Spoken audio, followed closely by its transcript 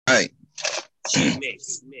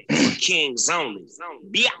G-Mix for Kings only.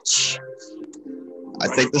 Bitch. I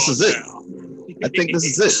think this is it. I think this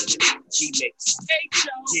is it. G-Mix.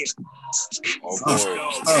 Yeah. Oh boy.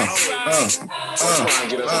 Trying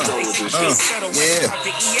to get us in trouble with this shit. Yeah.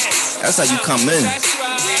 That's how you come in.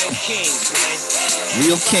 Real Kings, man.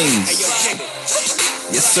 Real Kings. Hey, yo, check it.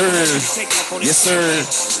 Yes, sir. Yes, sir.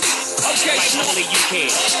 Okay, like only you can.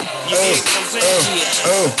 You dig what I'm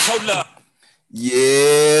saying? Hold up.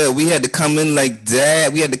 Yeah, we had to come in like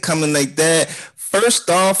that. First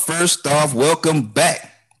off, welcome back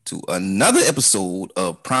to another episode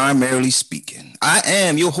of Primarily Speaking. I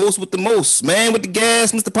am your host with the most, man with the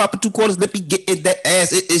gas, Mr. Papa Two Quarters. Let me get in that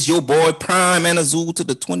ass. It is your boy Prime and Azul to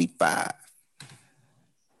the 25.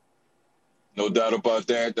 No doubt about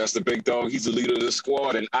that. That's the big dog. He's the leader of the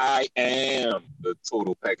squad, and I am the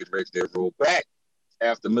total package Rex that rolled back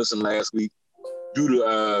after missing last week due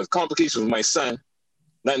to complications with my son.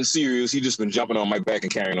 Nothing serious. He just been jumping on my back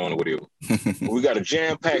and carrying on or whatever. But we got a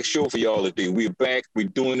jam-packed show for y'all today. We're back. We're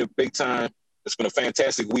doing it big time. It's been a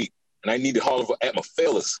fantastic week, and I need to holler at my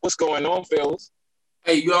fellas. What's going on, fellas?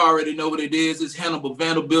 Hey, you already know what it is. It's Hannibal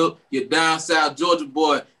Vanderbilt, your down south Georgia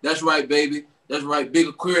boy. That's right, baby. That's right. Big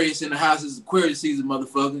Aquarius in the house. It's Aquarius season,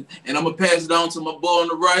 motherfucker. And I'm going to pass it on to my boy on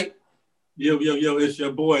the right. Yo, it's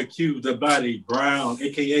your boy Q, the body, Brown,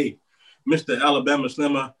 a.k.a. Mr. Alabama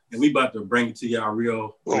Slimmer. And we about to bring it to y'all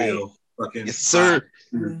real fucking yes, sir.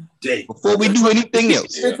 Day. Before we do anything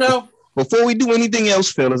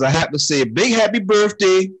else, fellas, I have to say a big happy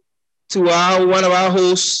birthday to one of our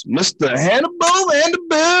hosts, Mr. Hannibal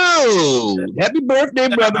Vanderbilt. Happy birthday,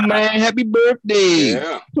 brother, man. Happy birthday.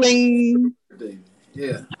 Yeah. Pling.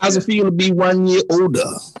 Yeah. How's it feel to be 1 year older?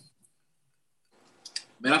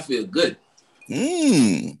 Man, I feel good.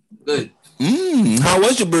 Good. How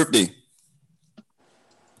was your birthday?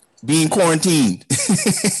 Being quarantined.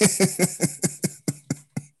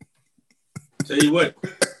 Tell you what,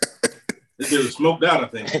 this was smoked out, I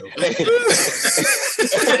think.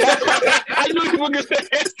 I knew you were going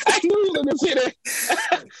to say that.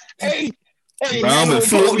 Hey, Brown been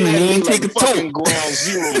floating and he ain't take a toe. Ground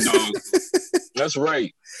zero, dog. That's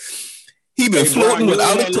right. He been floating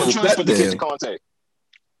without a toe.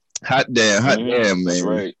 Hot damn, man. That's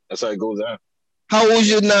right. That's how it goes out. How old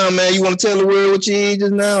you now, man? You want to tell the world what your age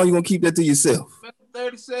is now? Or you want to keep that to yourself?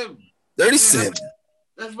 37. 37.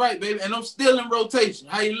 That's right, baby. And I'm still in rotation.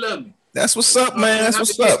 How you love me? That's what's up, man. That's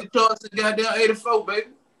what's up. Goddamn 84, baby.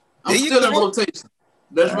 I'm still in rotation.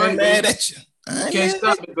 That's right, mad baby. at you. Can't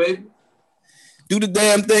stop it, baby. Do the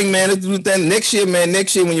damn thing, man. Let's do that next year, man.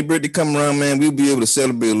 Next year when your birthday come around, man, we'll be able to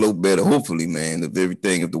celebrate a little better. Hopefully, man. If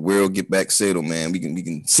the world get back settled, man, we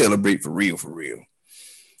can celebrate for real.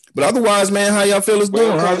 But otherwise, man, how y'all fellas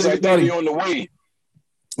doing? How's everybody? We on the way.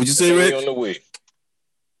 What'd you say, Rick? We on the way.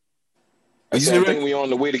 I think we on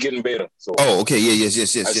the way to getting better. So. Oh, okay. Yes. I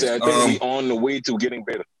said I think we on the way to getting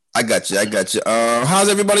better. I got you. How's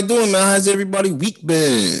everybody doing, man? How's everybody week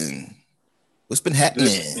been? What's been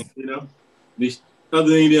happening? Other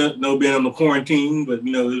than being on the quarantine, but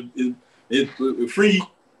it's free.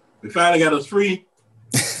 We finally got us free.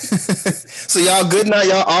 So y'all good now?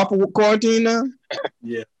 Y'all off of quarantine now?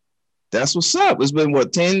 Yeah. That's what's up. It's been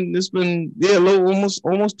what, 10? It's been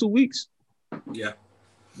almost 2 weeks. Yeah.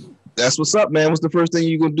 That's what's up, man. What's the first thing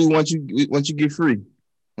you're gonna do once you get free?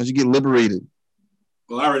 Once you get liberated?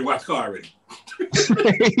 Well, I already watched the car already.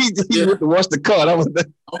 You went to watch the car. I'm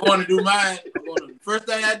going to do mine. First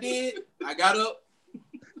thing I did, I got up.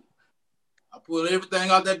 I pulled everything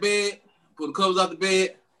out that bed. Pulled the covers out the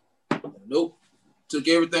bed. Nope. Took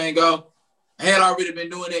everything off. I had already been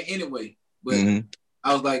doing that anyway, but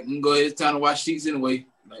I was like, go ahead. It's time to wash sheets anyway.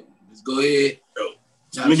 Like, let's go ahead.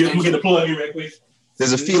 Let me get the plug in right quick.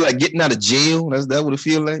 Does it feel like getting out of jail? That's that what it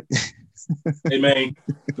feel like? Hey, man,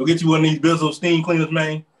 go get you one of these Bizzle steam cleaners,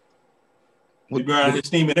 man. We grind just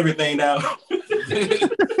steaming everything down.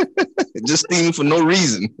 Just steaming for no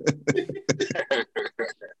reason.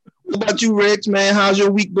 What about you, Rex, man? How's your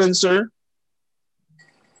week been, sir?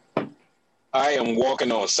 I am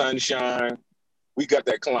walking on sunshine. We got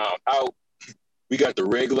that clown out. We got the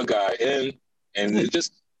regular guy in. And it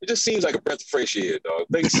just seems like a breath of fresh air, dog.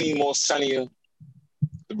 Things seem more sunnier.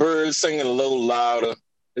 The birds singing a little louder.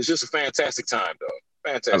 It's just a fantastic time, dog.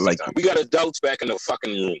 Fantastic time. We got adults back in the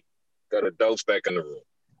fucking room.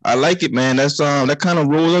 I like it, man. That's that kind of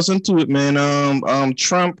rolls us into it, man.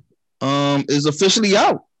 Trump is officially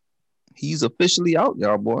out. He's officially out,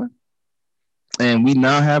 y'all, boy. And we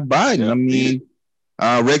now have Biden. I mean,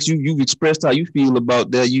 Rex, you've expressed how you feel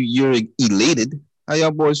about that. You're elated. How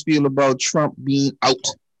y'all boys feel about Trump being out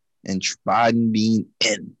and Biden being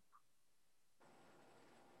in?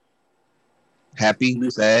 Happy,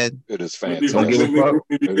 sad. It is Don't give fantastic. a fuck.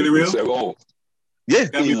 Be really real. Oh, Yeah,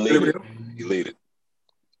 Can I be really elated. real? Elated.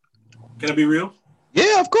 Can I be real?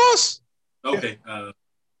 yeah, of course. Okay.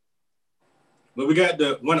 But we got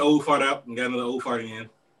the one old fart out and got another old fart in.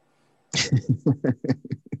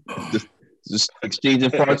 Just exchanging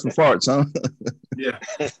farts for farts, huh? Yeah.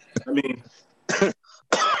 I mean, this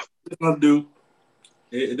other dude,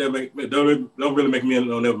 it don't really make me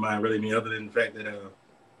never mind really. I mean, other than the fact that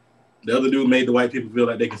the other dude made the white people feel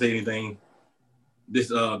like they can say anything. This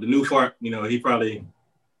the new fart, you know, he probably, as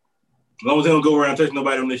long as he don't go around touching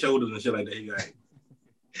nobody on their shoulders and shit like that, he got it.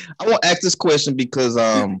 I want to ask this question because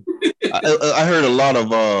I heard a lot of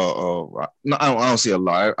no, I don't see a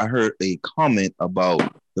lot. I heard a comment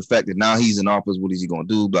about the fact that now he's in office, what is he gonna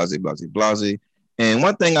do? Blase, blase, blase. And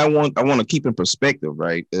one thing I want to keep in perspective,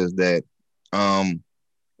 right, is that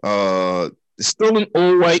still an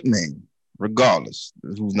old white man, regardless,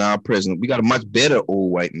 who's now president. We got a much better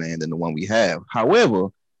old white man than the one we have. However,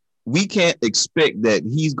 we can't expect that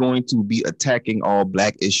he's going to be attacking all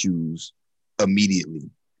black issues immediately.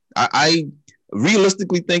 I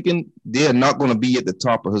realistically thinking they're not going to be at the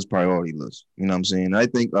top of his priority list. You know what I'm saying? I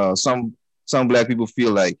think some black people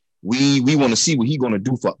feel like we want to see what he's going to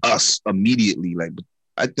do for us immediately. Like,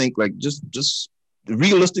 I think like just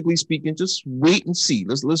realistically speaking, just wait and see.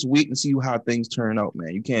 Let's wait and see how things turn out,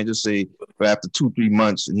 man. You can't just say for after 2-3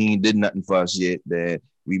 months and he ain't did nothing for us yet that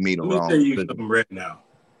we made a wrong. Let me tell you something right now.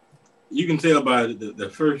 You can tell by the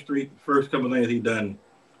first couple of things he done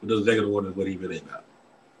with those executive orders what he really about.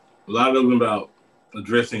 A lot of them about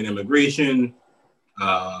addressing immigration.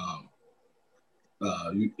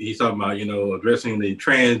 He's talking about, you know, addressing the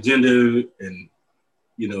transgender and,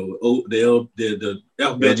 you know, the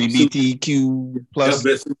alphabet LGBTQ plus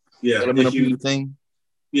issue thing.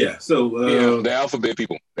 Yeah, so the alphabet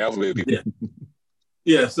people.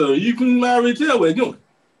 Yeah, so you can already tell what they're doing.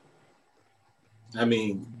 I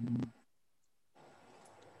mean,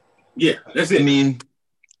 yeah, that's it. I mean,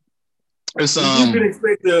 it's you can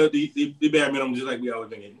expect the bare minimum just like we always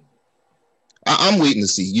been getting. I'm waiting to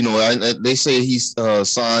see. You know, they say he's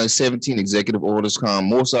signed 17 executive orders.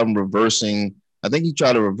 Most of them reversing. I think he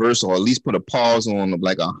tried to reverse or at least put a pause on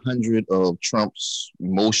like 100 of Trump's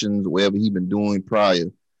motions, whatever he's been doing prior.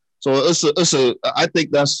 So I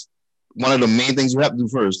think that's one of the main things you have to do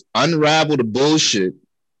first. Unravel the bullshit,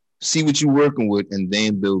 see what you're working with, and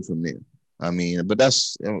then build from there. I mean, but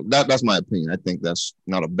that's my opinion. I think that's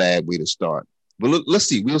not a bad way to start. But let's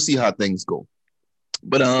see. We'll see how things go.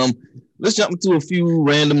 But let's jump into a few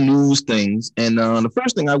random news things. And the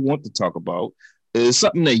first thing I want to talk about is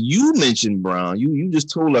something that you mentioned, Brown. You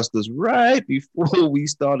just told us this right before we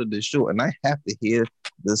started the show, and I have to hear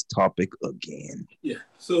this topic again. Yeah.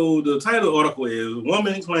 So the title of the article is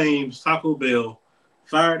 "Woman Claims Taco Bell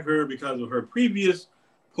Fired Her Because of Her Previous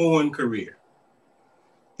Porn Career."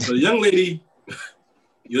 So the young lady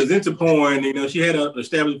was into porn. You know, she had an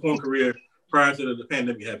established porn career prior to the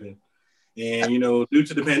pandemic happening. And, you know, due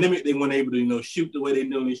to the pandemic, they weren't able to, you know, shoot the way they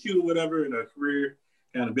normally shoot or whatever. And her career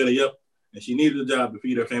kind of belly up. And she needed a job to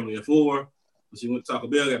feed her family of 4. So she went to Taco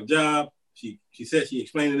Bell, got a job. She said she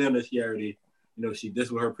explained to them that she already, you know, this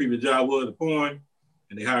is what her previous job was, the porn.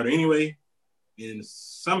 And they hired her anyway. And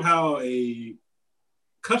somehow a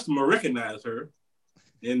customer recognized her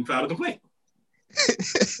and filed a complaint.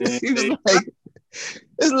 Is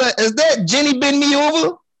that Jenny bend me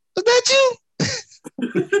over? Is that you?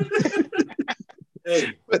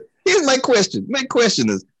 Hey, but here's my question. My question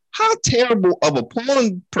is, how terrible of a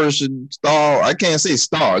porn person star? I can't say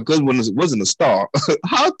star because it wasn't a star.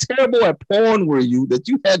 How terrible at porn were you that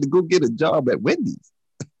you had to go get a job at Wendy's?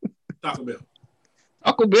 Taco Bell.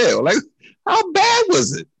 Taco Bell. Like, how bad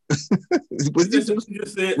was it? She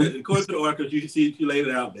just said, according to the article, you see she laid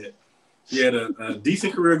it out that she had a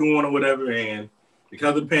decent career going or whatever, and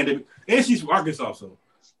because of the pandemic, and she's from Arkansas, so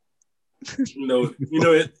you know,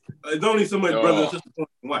 it's only so much brother and sister porn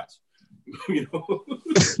you can watch. You know?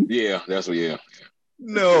 Yeah, that's what. Yeah.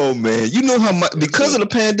 No, man. You know how much because of the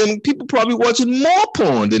pandemic, people probably watching more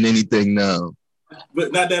porn than anything now.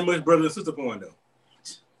 But not that much brother and sister porn though.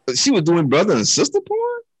 But she was doing brother and sister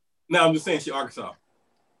porn? No, I'm just saying she Arkansas.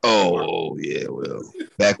 Oh, yeah, well,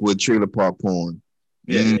 backwood trailer park porn.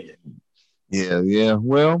 Yeah.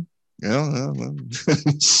 Well,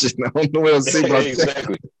 shit, I don't know what else to say about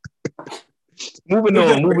exactly. that. Moving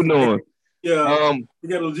on. Yeah. You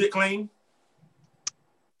got a legit claim?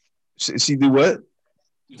 She do what?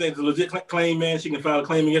 You think it's a legit claim, man? She can file a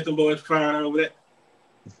claim against them boys for firing her over that?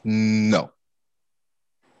 No.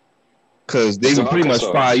 Because they would pretty much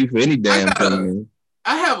fire you for any damn thing.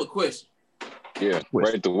 I have a question. Yeah,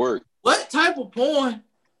 right to work. What type of porn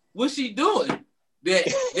was she doing?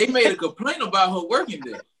 that they made a complaint about her working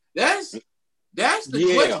there. That's the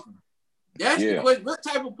question. That's the question. What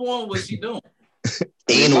type of porn was she doing?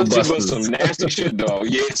 Anal She was busters. some nasty shit, dog.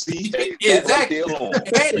 Yeah, see, Exactly.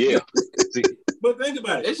 Yeah. See, But think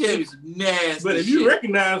about it. That shit was nasty. But if you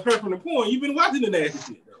recognize her from the porn, you've been watching the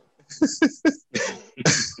nasty shit, though.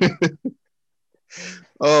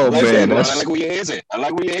 Oh like man, that, that's, I like where your head's at. I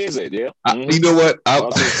like where your head's at. Yeah. you know what? I'm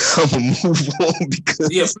gonna move on because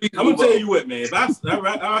please, I'm gonna tell you what, man. If I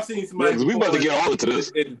seen somebody, we about to get all into this.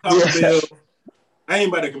 At the Taco Bell, I ain't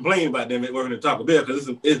about to complain about them working at Taco Bell because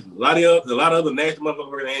it's a lot of other nasty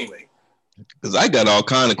motherfuckers working there anyway. because I got all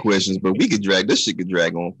kind of questions, but this shit could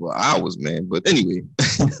drag on for hours, man. But anyway,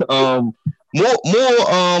 more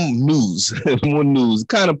news, more news,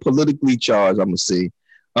 kind of politically charged, I'm gonna say.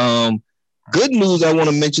 Good news I want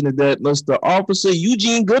to mention is that Mr. Officer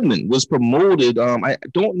Eugene Goodman was promoted. I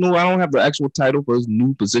don't know, I don't have the actual title for his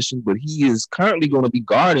new position, but he is currently going to be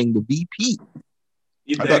guarding the VP.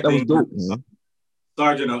 I thought that was dope, man.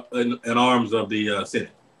 Sergeant in arms of the Senate.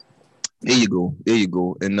 There you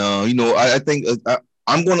go. And I think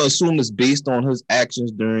I'm going to assume it's based on his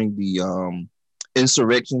actions during the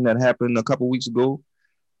insurrection that happened a couple weeks ago.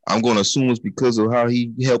 I'm going to assume it's because of how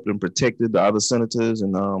he helped and protected the other senators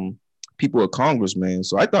and people of Congress, man.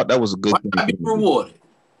 So I thought that was a good thing. Why not be rewarded?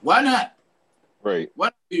 Why not? Right.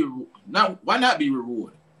 Why not be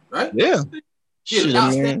rewarded? Right? Yeah. Shit,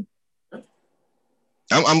 man.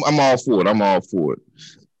 I'm all for it.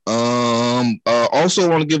 Also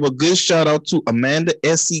want to give a good shout out to Amanda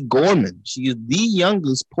S.C. Gorman. She is the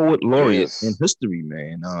youngest poet laureate in history,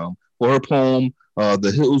 man. For her poem,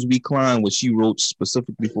 The Hills We Climb, which she wrote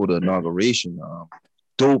specifically for the inauguration.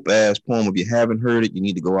 Dope ass poem. If you haven't heard it, you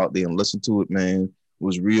need to go out there and listen to it, man. It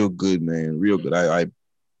was real good, man. Real good. I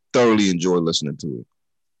thoroughly enjoyed listening to it.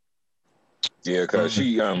 Yeah, because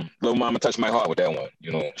she Little Mama touched my heart with that one.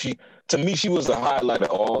 You know, she was the highlight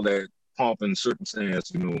of all that pomp and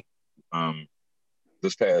circumstance,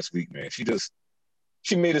 this past week, man. She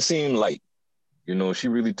made it seem light. You know, she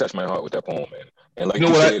really touched my heart with that poem, man. And like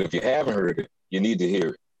you said, if you haven't heard it, you need to hear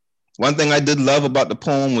it. One thing I did love about the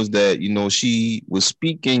poem was that, she was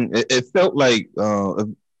speaking. It felt like,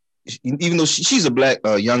 even though she's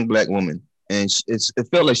a young black woman, and it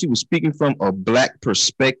felt like she was speaking from a black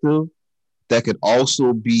perspective that could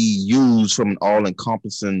also be used from an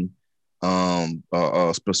all-encompassing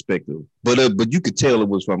perspective. But you could tell it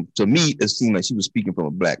was to me, it seemed like she was speaking from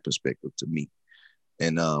a black perspective to me.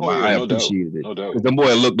 And I appreciated it. No doubt. Them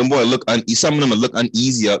boy look some of them look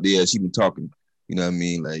uneasy out there as she been talking. You know what I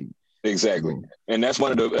mean? Like, exactly. And that's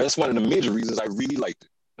one of the major reasons I really liked it.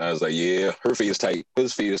 I was like, yeah, her face tight.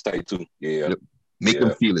 His face tight too. Yeah. Yep. Make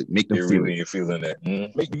them feel it. Make them feel really it. You're feeling that. You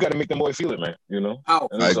got to make them boy feel it, man. Oh,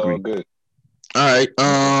 and it's all good. All right.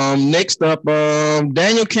 Next up,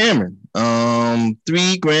 Daniel Cameron. 3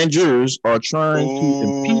 grand jurors are trying to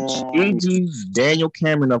impeach AG Daniel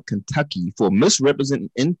Cameron of Kentucky for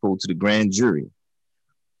misrepresenting info to the grand jury.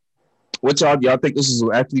 What y'all think this is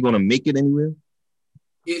actually going to make it anywhere?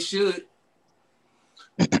 It should.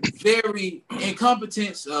 Very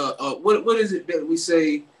incompetence. What is it that we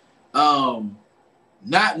say?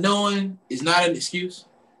 Not knowing is not an excuse.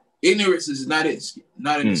 Ignorance is not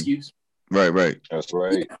an excuse. Right. That's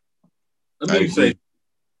right. Let me say,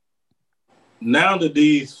 now that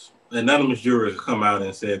these anonymous jurors come out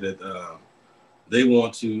and said that they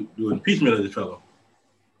want to do impeachment of this fellow,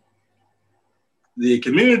 the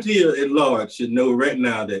community at large should know right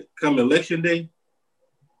now that come election day,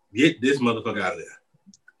 get this motherfucker out of there.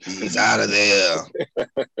 He's out of there.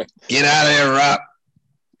 Get out of there, Rock.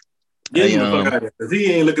 Get him the fuck out of there. Because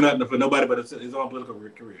he ain't looking out for nobody but his own political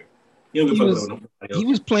career. He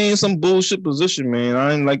was playing some bullshit position, man. I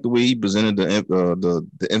didn't like the way he presented the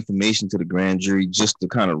information to the grand jury just to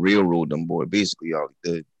kind of railroad them, boy. Basically, all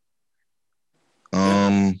he did.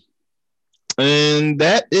 And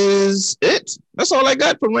that is it. That's all I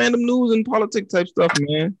got for random news and politics type stuff,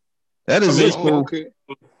 man. That is it. Okay.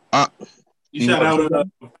 You shout out.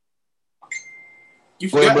 You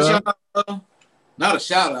forgot to shout out. Not a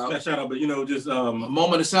shout out. Not a shout out, but just a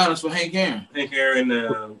moment of silence for Hank Aaron.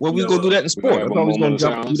 Well, we gonna do that in sports. I thought we was gonna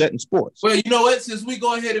jump do that in sports. Well, you know what? Since we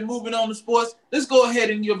go ahead and moving on to sports, let's go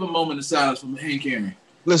ahead and give a moment of silence for Hank Aaron.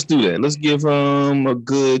 Let's do that. Let's give him a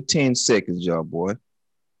good 10 seconds, y'all, boy.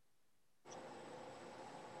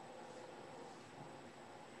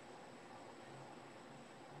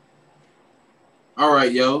 All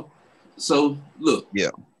right, yo. So look.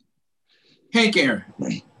 Yeah. Hank Aaron.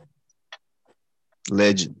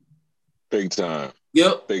 Legend. Big time.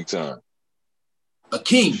 Yep. Big time. A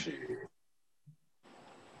king.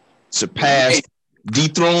 Surpassed,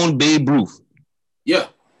 dethroned Babe Ruth. Yeah,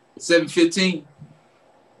 7:15.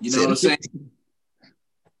 You know what I'm saying?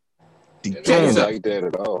 And Check they this ain't out. like that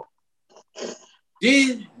at all.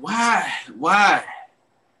 Then why did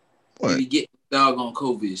What? he get the doggone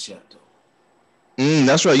COVID shot though?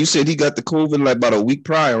 That's right. You said he got the COVID like about a week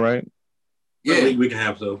prior, right? Yeah, we can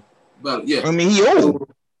have so. but yeah. I mean, he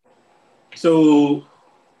old. So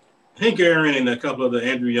Hank Aaron and a couple of the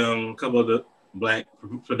Andrew Young, a couple of the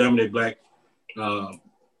predominantly black,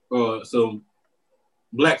 so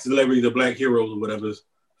black celebrities or black heroes or whatever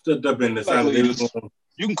stood up in the Black South. leaders.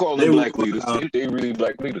 You can call them black leaders. They really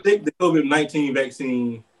black leaders. Take the COVID-19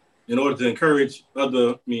 vaccine in order to encourage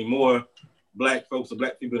more black folks or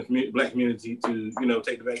black people in the black community to,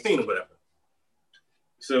 take the vaccine or whatever.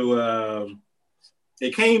 So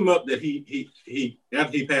it came up that he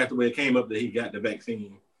after he passed away, it came up that he got the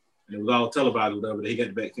vaccine. And it was all televised or whatever, that he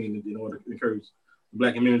got the vaccine in order to encourage the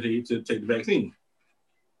black community to take the vaccine.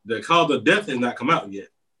 The cause of death has not come out yet.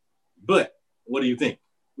 But what do you think?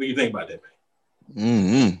 What do you think about that,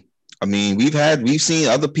 man? I mean, we've seen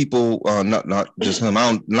other people, not just him.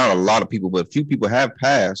 Not a lot of people, but a few people have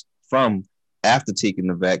passed from after taking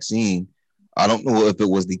the vaccine. I don't know if it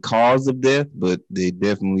was the cause of death, but they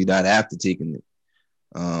definitely died after taking it.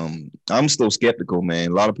 I'm still skeptical, man.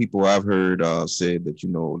 A lot of people I've heard said that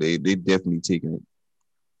they definitely taking it.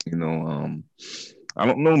 I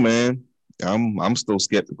don't know, man. I'm still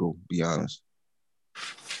skeptical, to be honest.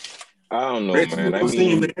 I don't know, man.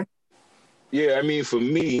 I mean, for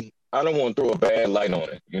me, I don't want to throw a bad light on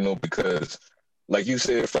it, because like you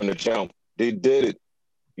said from the jump, they did it,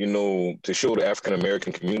 to show the African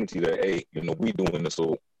American community that, hey, we doing this,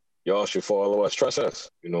 so y'all should follow us, trust us,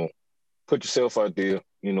 put yourself out there,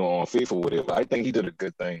 on faith or whatever. I think he did a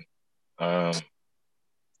good thing. I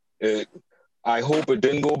hope it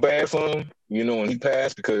didn't go bad for him, when he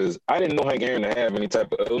passed, because I didn't know Hank Aaron to have any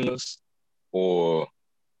type of illness or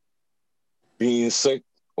being sick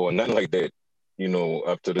or nothing like that,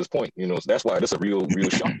 up to this point, so that's why this is a real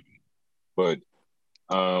shock. But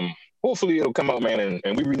hopefully it'll come out, man,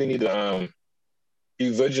 and we really need to be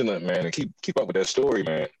vigilant, man, and keep up with that story,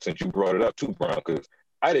 man, since you brought it up too, Brown, because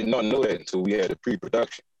I did not know that until we had the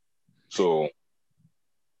pre-production. So,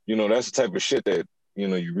 that's the type of shit that,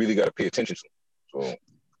 you really got to pay attention to. So,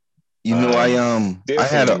 I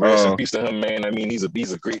had a rest in peace to him, man. I mean, he's a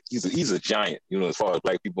giant, as far as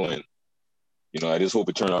black people, and I just hope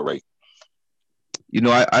it turned out right.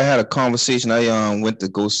 I had a conversation. I went to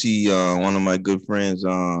go see one of my good friends,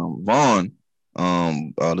 Vaughn,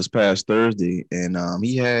 this past Thursday, and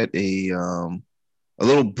he had a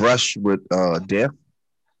little brush with death,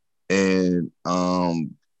 and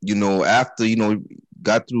after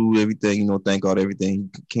got through everything, thank God everything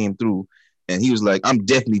came through, and he was like, "I'm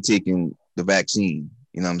definitely taking the vaccine."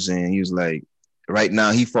 You know what I'm saying? He was like, right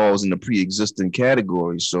now he falls in the pre-existing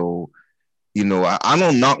category, so I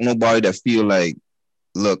don't knock nobody that feel like,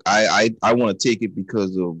 look, I want to take it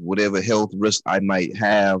because of whatever health risk I might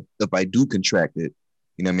have if I do contract it.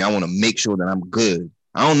 You know what I mean? I want to make sure that I'm good.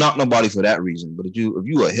 I don't knock nobody for that reason. But if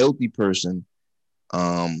you a healthy person,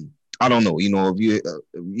 I don't know. If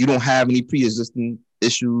you don't have any pre-existing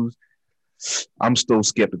issues, I'm still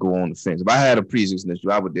skeptical on the fence. If I had a pre-existing issue,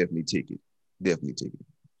 I would definitely take it. Definitely take it.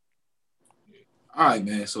 All right,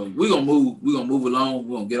 man. So we're gonna move along.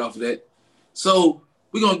 We're gonna get off of that. So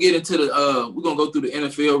we're gonna get into we're gonna go through the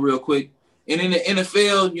NFL real quick. And in the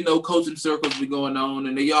NFL, coaching circles be going on,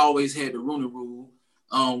 and they always had the Rooney Rule.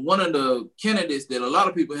 One of the candidates that a lot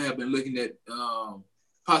of people have been looking at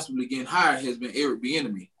possibly getting hired has been Eric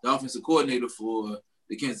Bieniemy, the offensive coordinator for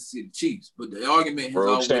the Kansas City Chiefs. But the argument has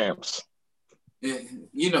always, stamps. But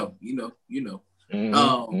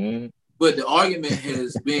the argument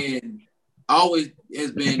has been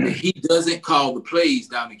that he doesn't call the plays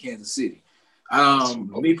down in Kansas City.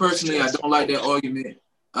 Me personally, I don't like that argument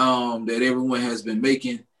that everyone has been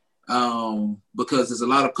making because there's a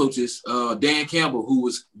lot of coaches. Dan Campbell, who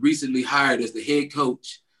was recently hired as the head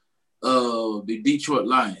coach of the Detroit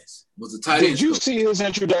Lions, was a tight end. Did you see his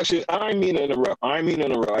introduction? I mean to interrupt. I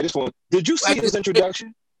just want. Did you see his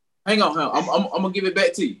introduction? Hang on. I'm gonna give it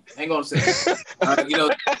back to you. Hang on a second.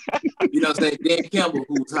 Saying Dan Campbell,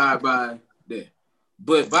 who was hired by there.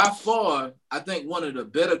 But by far, I think one of the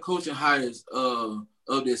better coaching hires of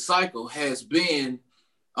this cycle has been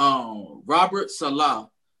Robert Saleh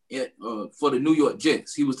for the New York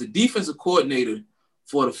Jets. He was the defensive coordinator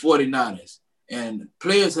for the 49ers. And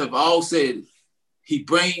players have all said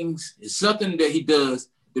it's something that he does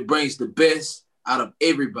that brings the best out of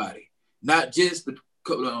everybody. Not just the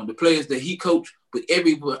players that he coached, but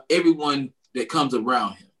everyone that comes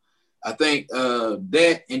around him. I think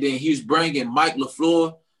that, and then he's bringing Mike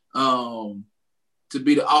LaFleur to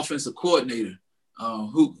be the offensive coordinator.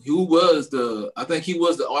 Who was I think he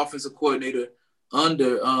was the offensive coordinator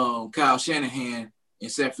under Kyle Shanahan in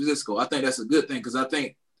San Francisco. I think that's a good thing because I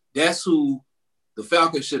think that's who the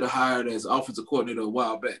Falcons should have hired as offensive coordinator a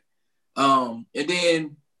while back. And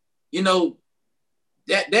then, you know,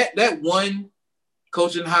 that one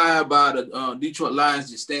coaching hire by the Detroit Lions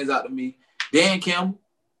just stands out to me. Dan Campbell,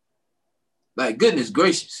 like, goodness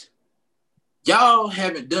gracious. Y'all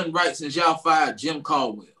haven't done right since y'all fired Jim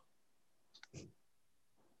Caldwell.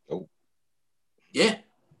 Oh. Yeah.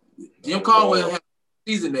 Jim Caldwell had a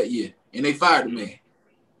season that year, and they fired the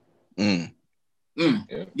man.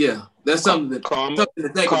 Yeah. That's something to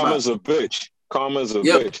think Karma's about. a bitch. Karma's a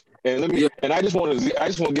bitch. And I just want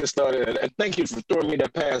to get started. And thank you for throwing me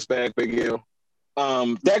that pass back, Big L.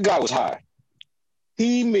 That guy was high.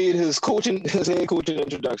 He made his head coaching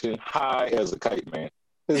introduction high as a kite, man.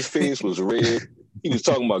 His face was red. He was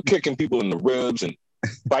talking about kicking people in the ribs and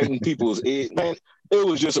biting people's ears. Man, it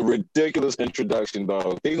was just a ridiculous introduction,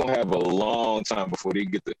 dog. They're going to have a long time before they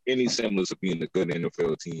get to any semblance of being a good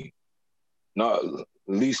NFL team. Not at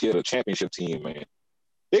least yet a championship team, man.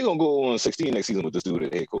 They're going to go on 16 next season with this dude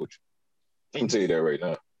as head coach. I can tell you that right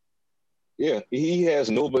now. Yeah, he has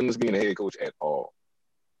no business being a head coach at all.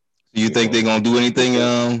 Do you think they're gonna do anything?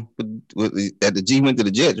 At the G went to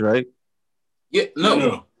the Jets, right? Yeah,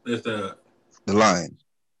 no. It's the Lions.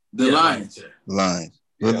 The Lions. Lions.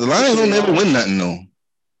 Yeah. But the Lions don't never win nothing, though.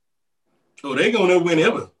 Oh, they gonna never win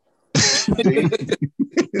ever.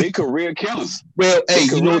 They career killers. Well, hey,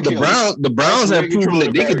 you know the Browns have proven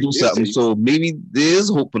that they could do something, so maybe there is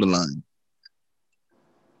hope for the Lions.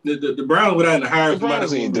 The Browns would have hired The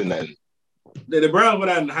Browns ain't done nothing. The Browns would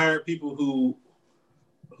have hired people who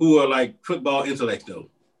are like football intellects though.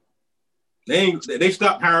 They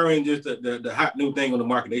stopped hiring just the hot new thing on the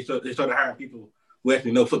market. They started hiring people who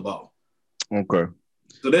actually know football. Okay.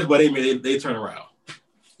 So that's why they turn around.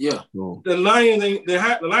 Yeah. Cool. The Lions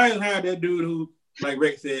hired that dude who, like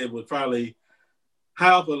Rex said, was probably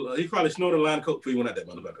he probably snorted a line of coke before he went out that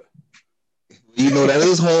motherfucker. You know that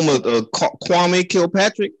is home of Kwame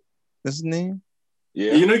Kilpatrick. That's his name.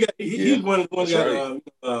 Yeah. You know he's one of the ones that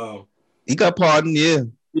right. He got pardoned. Yeah.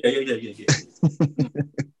 Yeah.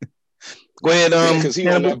 Go ahead. Because he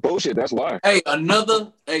on that bullshit. That's why. Hey,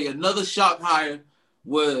 another shock hire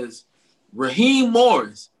was Raheem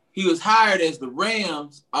Morris. He was hired as the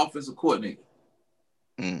Rams offensive coordinator.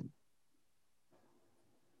 That's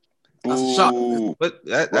a shock. But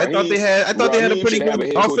I thought they had a pretty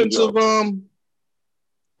good offensive.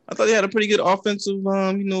 I thought they had a pretty good offensive.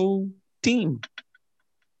 Team.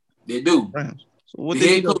 They do. Rams. So what the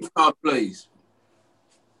head coach called plays.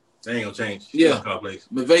 They ain't gonna change. Yeah.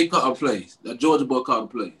 McVay called plays. The Georgia boy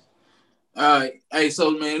called the plays. All right. Hey,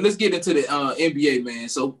 so man, let's get into the NBA, man.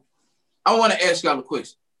 So I want to ask y'all a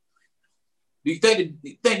question. Do you think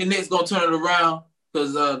the Nets gonna turn it around?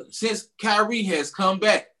 Because since Kyrie has come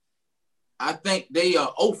back, I think they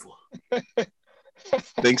are over.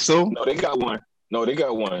 Think so? No, they got one.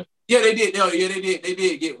 Yeah, they did. They did. They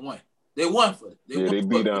did get one. They won for it. They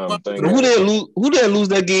beat them. Who did lose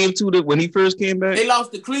that game to when he first came back? They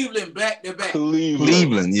lost to Cleveland back to back.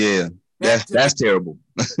 Cleveland, yeah. That's terrible.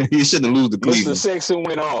 You shouldn't lose to Cleveland. Mr. Sexton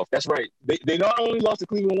went off. That's right. They not only lost to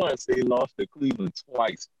Cleveland once, they lost to Cleveland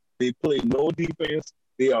twice. They played no defense.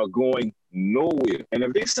 They are going nowhere. And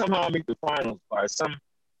if they somehow make the finals by some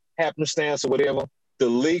happenstance or whatever, the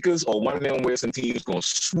Lakers or one of them Western teams going to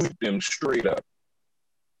sweep them straight up.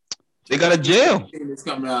 They got a jail. It's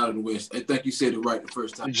coming out of the West. I think you said it right the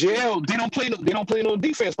first time. Jail. They don't play no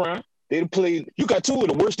defense, Brian. They play. You got two of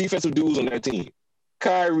the worst defensive dudes on that team,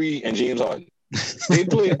 Kyrie and James Harden. They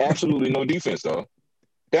play absolutely no defense, though.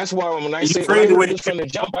 That's why when I say from the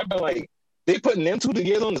jump, I've been like, they putting them two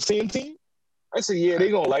together on the same team. I say, yeah, they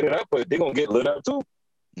gonna light it up, but they gonna get lit up too.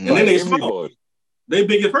 And then they small. Their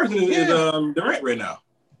biggest person is Durant right now.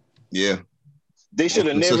 Yeah. They should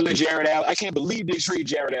have never let Jared Allen. I can't believe they trade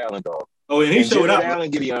Jared Allen, dog. Oh, and he showed Jared up. Allen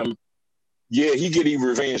get he get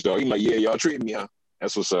revenge, dog. He like, yeah, y'all treat me, huh?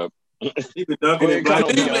 That's what's up. He been dunking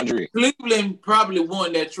and Cleveland probably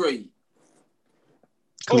won that trade.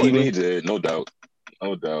 Oh, they did, no doubt.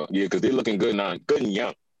 Yeah, because they're looking good now, good and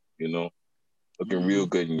young. Looking real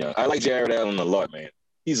good and young. I like Jared Allen a lot, man.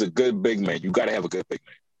 He's a good big man. You got to have a good big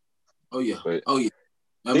man. Oh yeah.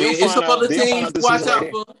 I mean, it's some other teams to watch out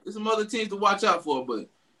for. There's some other teams to watch out for, but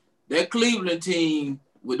that Cleveland team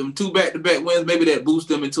with them two back-to-back wins, maybe that boosts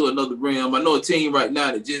them into another realm. I know a team right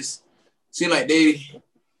now that just seem like I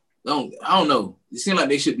don't know. It seems like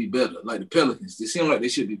they should be better. Like the Pelicans, they seem like they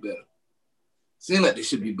should be better. They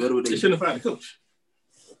shouldn't have fired the coach.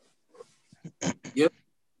 Yep.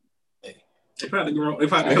 They probably wrong. They I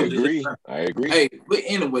probably agree. Hey, but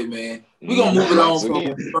anyway, man, we're gonna move it on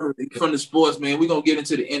from the sports, man. We're gonna get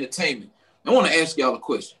into the entertainment. I want to ask y'all a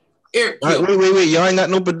question. Eric All right, Kill. wait. Y'all ain't got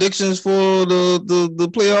no predictions for the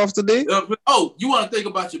playoffs today? Oh, you want to think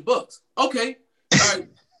about your Bucks? Okay. All right.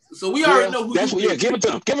 So we already know who that's you give it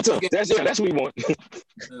to him. Give it to him. That's what we want.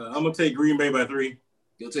 I'm gonna take Green Bay by 3.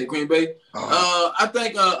 You'll take Green Bay. I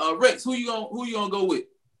think Rex, who you gonna go with?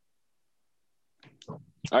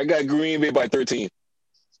 I got Green Bay by 13.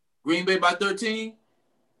 Green Bay by 13.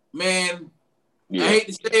 Man, Yeah. I hate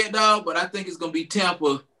to say it, dog, but I think it's gonna be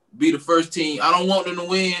Tampa be the first team. I don't want them to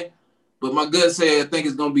win, but my gut says I think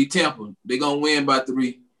it's gonna be Tampa. They're gonna win by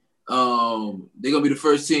 3. They're gonna be the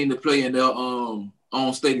first team to play in their own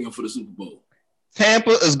stadium for the Super Bowl.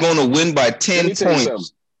 Tampa is going to win by 10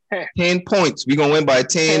 points. 10 points. We're gonna win by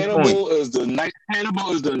 10 points.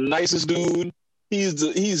 Hannibal is the nicest dude. He's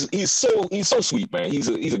so sweet, man. He's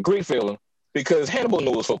a great fella because Hannibal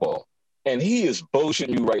knows football, and he is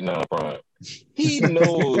bullshitting you right now, Brian. He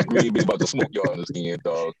knows Green Bay's about to smoke y'all in this game,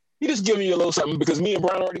 dog. He just giving you a little something because me and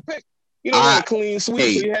Brian already picked. He don't want a clean sweep,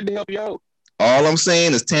 so he had to help you out. All I'm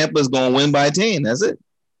saying is Tampa is gonna win by 10. That's it.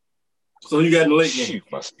 So you got in the late game.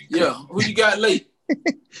 Yeah, who you got late?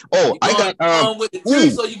 I got with the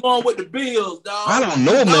Chiefs, or you going with the Bills, dog? I don't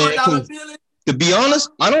know, man. To be honest,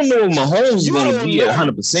 I don't know if Mahomes is going to be at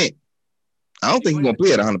 100%. I don't think he's going to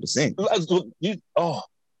play at 100%.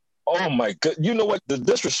 Oh my God! You know what? The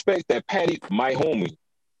disrespect that Patty, my homie,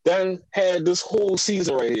 done had this whole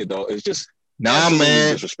season right here, dog. It's just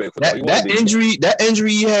man. Disrespectful. That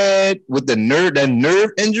injury he had with that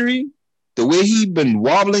nerve injury, the way he been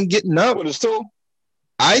wobbling, getting up. With his toe.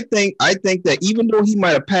 I think that even though he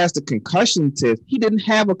might have passed the concussion test, he didn't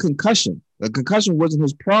have a concussion. The concussion wasn't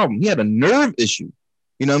his problem. He had a nerve issue.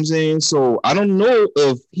 You know what I'm saying? So I don't know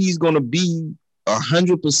if he's going to be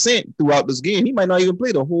 100% throughout this game. He might not even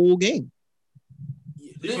play the whole game.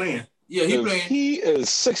 He's playing. Yeah, he's playing. He is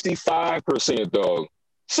 65%, dog.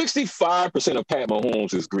 65% of Pat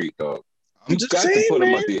Mahomes is great, dog. I'm just saying, to put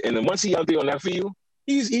him out there. And then once he out there on that field,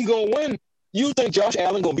 he's going to win. You think Josh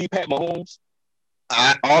Allen going to beat Pat Mahomes?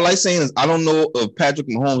 All I'm saying is I don't know if Patrick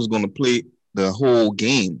Mahomes is going to play the whole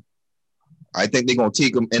game. I think they're going to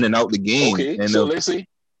take him in and out the game. Okay, and so let's see.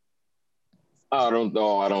 I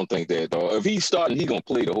don't think that, dog. If he's starting, he's going to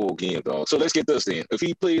play the whole game, dog. So let's get this then. If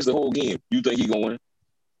he plays the whole game, you think he's going to win?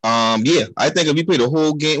 Yeah, I think if he plays the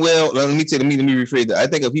whole game, well, let me rephrase that. I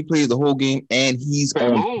think if he plays the whole game and he's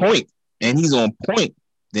on point,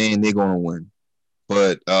 then they're going to win.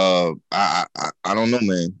 But I don't know,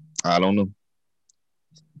 man. I don't know.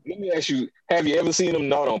 Let me ask you, have you ever seen him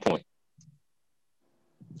not on point?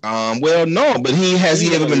 Well, no, but has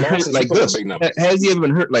he ever been hurt like this? Has he ever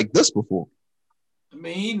been hurt like this before? I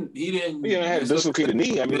mean, he didn't. He didn't have a dislocated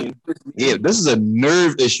knee. I mean, yeah, this is a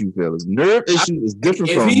nerve issue, fellas. Nerve issue is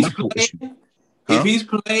different from a muscle issue. If he's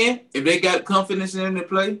playing, if they got confidence in him to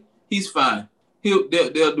play, he's fine. They'll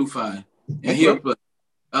do fine, and he'll play.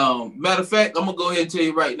 Matter of fact, I'm gonna go ahead and tell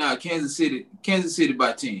you right now, Kansas City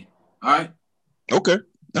by 10. All right. Okay.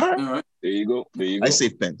 All right. There you go. I say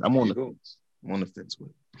fence. I'm on the fence. I'm on the fence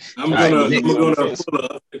with it. I'm gonna pull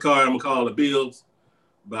up the car. I'm gonna call the Bills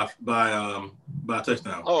by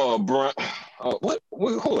touchdown. Oh, Brian. What?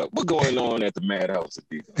 Hold up. What's going on at the Madhouse?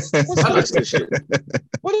 What's this shit?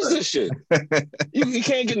 What is this shit? You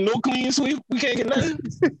can't get no clean sweep. We can't get nothing.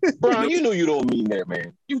 Brian, you know you don't mean that,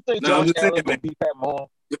 man. You think Josh Allen gonna beat Pat Mahomes?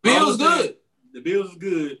 The Bills good. The Bills is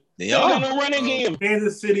good. They ain't got no running game.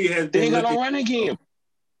 Kansas City has. They ain't got no running game.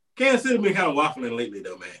 Kansas City been kind of waffling lately,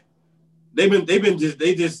 though, man. They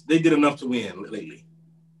did enough to win lately.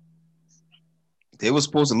 They were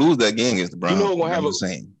supposed to lose that game against the Browns. You know what happened?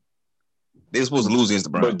 They were supposed to lose against the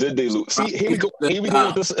Browns. But did they lose? See, here we go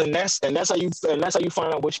with this, and that's how you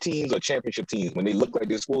find out which teams are championship teams when they look like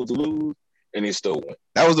they're supposed to lose and they still win.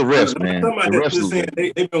 That was the refs, man. The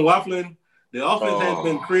refs they've been waffling. The offense has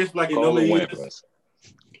been crisp like it normally is.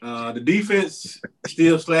 The defense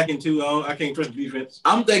still slacking too. I can't trust the defense.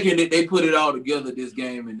 I'm thinking that they put it all together this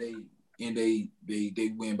game and they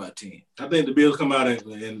win by 10. I think the Bills come out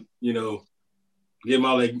and you know, give them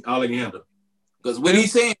all they can handle. Because what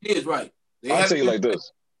he's saying is right. I'll tell you like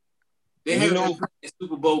this. They have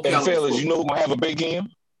Super Bowl. And fellas, you know who's gonna have a big game?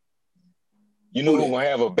 You know who's gonna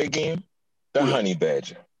have a big game? The Honey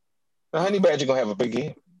Badger. The Honey Badger gonna have a big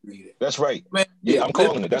game. That's right. Man, yeah, I'm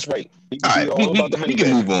calling it. That's right. All right, we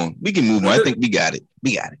can move on. We can move on. I think we got it.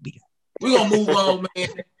 We're going to move on, man.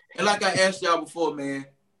 And like I asked y'all before, man,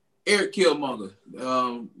 Eric Killmonger,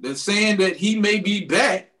 they're saying that he may be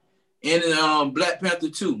back in Black Panther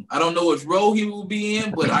 2. I don't know which role he will be in,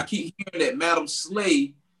 but I keep hearing that Madam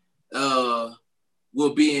Slay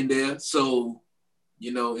will be in there. So,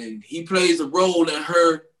 and he plays a role in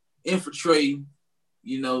her infiltrating,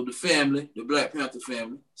 the family, the Black Panther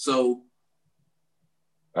family. So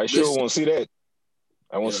I sure want to see that.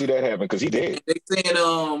 I want to see that happen because he dead. They saying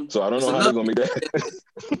so I don't know how they're gonna make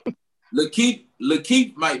that.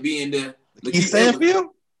 Lakeith might be in there. Lakeith Stanfield?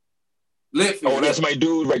 Oh, that's my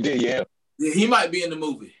dude right there. Yeah, he might be in the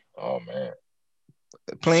movie. Oh man,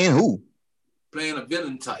 playing who? Playing a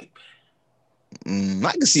villain type.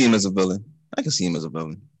 I can see him as a villain.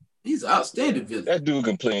 He's an outstanding villain. That dude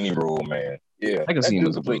can play any role, man. Yeah, I can see him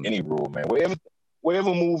as a play villain. any role, man.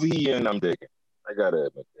 Whatever movie he in, I'm digging. I gotta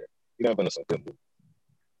admit that. He done been in some good movies.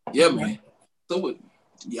 Yeah, man. So,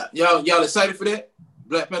 y'all excited for that?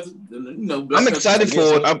 Black Panther. I'm excited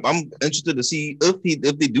for it. I'm interested to see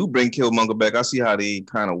if they do bring Killmonger back. I see how they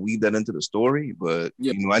kind of weave that into the story. But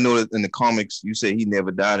I know that in the comics, you say he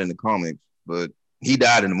never died in the comics, but he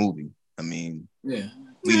died in the movie. I mean,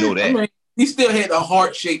 we know that. I mean, he still had a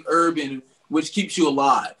heart-shaped herb in, which keeps you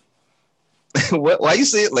alive. Why you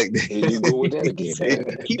say it like that? Here you go with that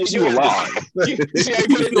again. Keeps you alive. You see how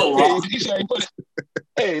you put it?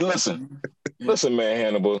 Hey, listen, man,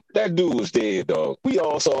 Hannibal. That dude was dead, dog. We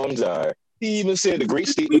all saw him die. He even said the great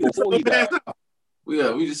statement before he died.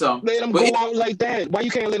 Yeah, we just saw him. Let him go out like that. Why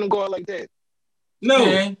you can't let him go out like that?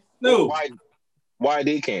 No. Why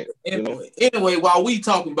they can't? Anyway, while we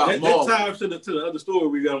talking about Marvel, that ties to the other story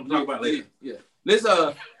we're gonna talk about later. Yeah. Let's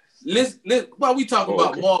while we talking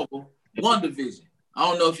about Marvel, WandaVision. I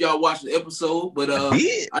don't know if y'all watched the episode, but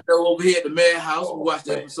I know over here at the Madhouse we watched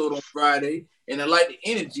the episode on Friday, and I like the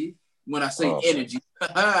energy. When I say energy,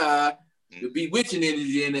 the bewitching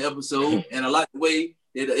energy in the episode, and I like the way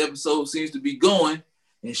that the episode seems to be going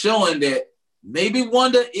and showing that maybe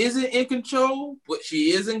Wanda isn't in control, but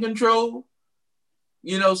she is in control.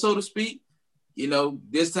 So to speak.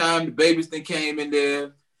 This time the babies thing came in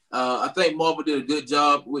there. I think Marvel did a good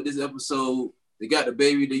job with this episode. They got the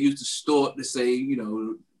baby. They used the stork to say,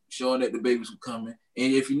 showing that the babies were coming.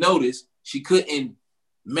 And if you notice, she couldn't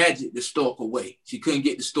magic the stork away. She couldn't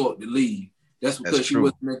get the stork to leave. That's because she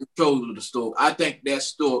wasn't in control of the stork. I think that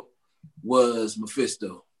stork was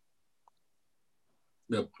Mephisto.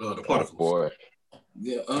 The particles. Boy.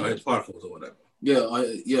 Yeah. It's particles or whatever.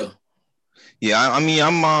 Yeah. Yeah, I mean,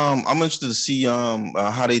 I'm interested to see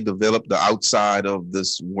how they develop the outside of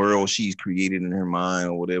this world she's created in her mind,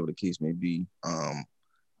 or whatever the case may be.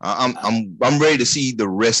 I'm ready to see the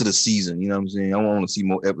rest of the season. You know what I'm saying? I want to see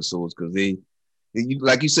more episodes because they,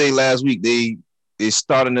 like you say last week, they're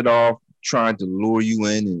starting it off trying to lure you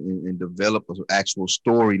in and develop an actual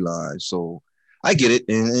storyline. So I get it,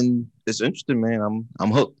 and it's interesting, man.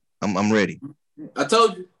 I'm hooked. I'm ready. I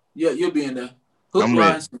told you, you'll be in there. I'm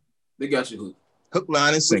ready. They got you hooked. Hook,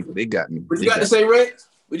 line, and sinker. They got me. What you got to say, Rex?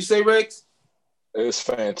 What you say, Rex? It's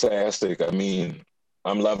fantastic. I mean,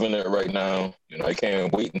 I'm loving it right now. I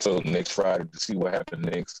can't wait until next Friday to see what happens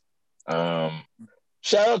next.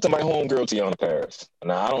 Shout out to my homegirl, Tiana Paris.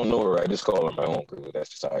 Now, I don't know her. I just call her my homegirl. That's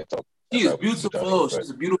just how I talk. She is beautiful. She's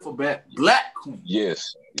a beautiful black queen.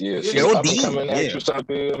 Yes. She's an becoming actress out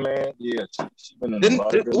there, man. Yeah. She been in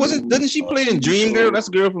Didn't she play in Dreamgirls? That's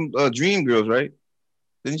a girl from Dreamgirls, right?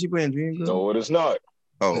 Didn't she play in Dreamgirls? No, it is not.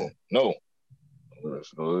 Oh. No,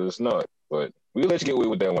 it's not. But we'll let you get away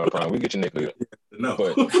with that one, Prime. We'll get your neck later. No.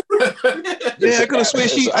 But yeah, I could have sworn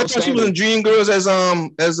I thought she was in Dreamgirls as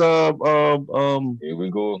here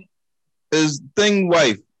we go. His thing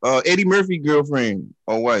wife, Eddie Murphy girlfriend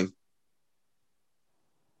or wife.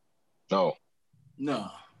 No.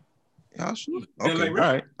 Y'all sure? Okay, all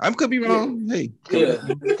right. I could be wrong. Yeah. Hey.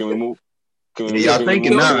 Can we move? Y'all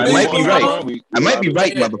thinking now? I might be right. I might be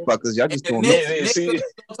right, motherfuckers. Y'all just don't know. Next thing we're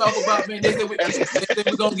gonna talk about, man. Next thing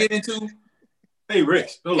we're gonna get into. Hey,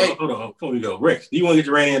 Rex. Hold on. Before we go, Rex, do you want to get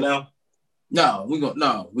your rain in now? No, we're gonna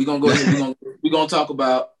go ahead. We're gonna talk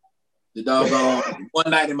about the doggone one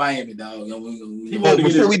night in Miami, dog.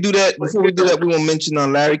 Before we do that, we want to mention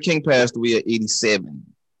Larry King passed away at 87.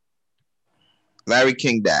 Larry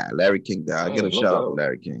King died. I get a shout out to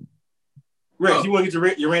Larry King. Rex, you want to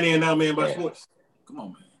get your rain in now, man, about sports? Come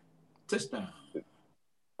on, man. Touchdown.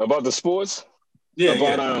 About the sports? Yeah.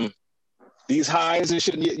 About these highs and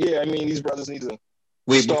shit. Yeah, I mean, these brothers need to.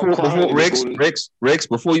 Wait, before Rex,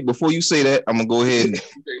 before you say that, I'm gonna go ahead and Let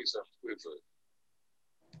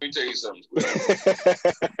me tell you something.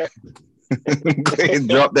 go ahead and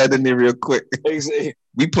drop that in there real quick.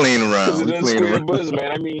 We playing around. It is square buzz,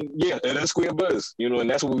 man. I mean, yeah, it is square buzz. And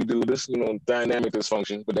that's what we do. This, dynamic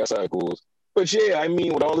dysfunction, but that's how it goes. But yeah, I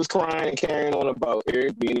mean, with all this crying and carrying on about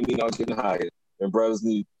Eric being getting hired, and brothers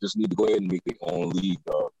just need to go ahead and make their own league,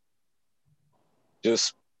 dog.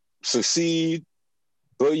 Just succeed,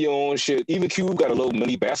 build your own shit. Even Cube got a little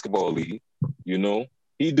mini basketball league. You know,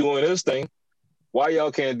 he doing his thing. Why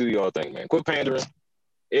y'all can't do y'all thing, man? Quit pandering.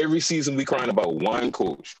 Every season we crying about one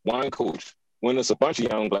coach. When there's a bunch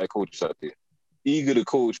of young black coaches out there, eager to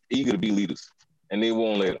coach, eager to be leaders, and they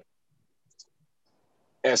won't let them.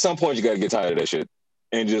 At some point, you got to get tired of that shit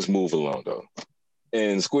and just move along, though.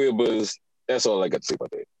 And Square Buzz, that's all I got to say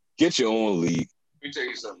about that. Get your own league. Let me tell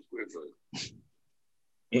you something, Square Buzz.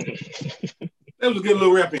 That was a good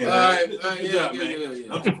little rap in. All right, Good job, man.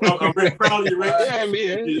 I'm very proud of you, Rick. Yeah,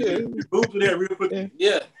 man. You moved to that real quick.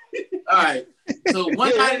 Yeah. All right. So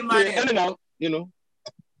one night in Miami. In and out, you know.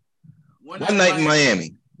 One night in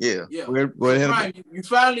Miami. Yeah. Yeah. Right. You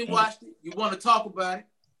finally watched it. You want to talk about it.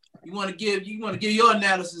 You want to give your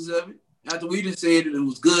analysis of it. After we done said it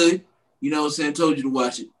was good. You know what I'm saying? Told you to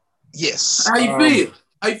watch it. Yes. How you feel?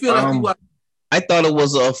 How you feel after you watch it? I thought it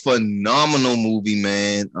was a phenomenal movie,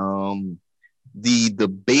 man. The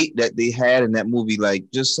debate that they had in that movie, like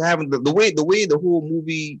just having the way the whole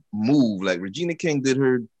movie moved, like Regina King did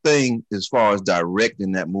her thing as far as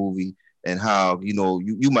directing that movie, and how, you know,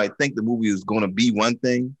 you might think the movie is going to be one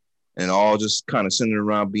thing and all just kind of centered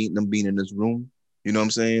around being in this room, you know what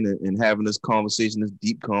I'm saying, and having this conversation, this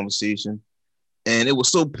deep conversation. And it was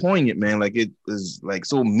so poignant, man. Like it was like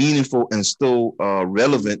so meaningful and still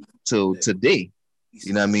relevant to today.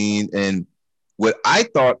 You know what I mean? And what I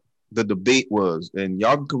thought the debate was, and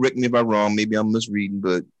y'all can correct me if I'm wrong, maybe I'm misreading,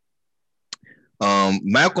 but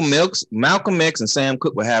Malcolm X and Sam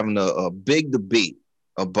Cooke were having a big debate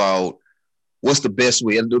about what's the best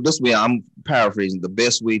way. And this way, I'm paraphrasing, the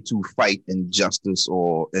best way to fight injustice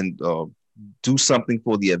and do something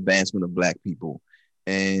for the advancement of Black people.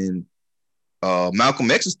 And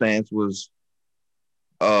Malcolm X's stance was,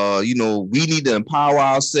 you know, we need to empower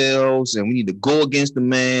ourselves and we need to go against the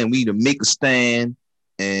man. We need to make a stand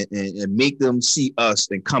and make them see us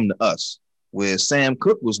and come to us. Where Sam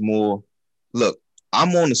Cooke was more, look,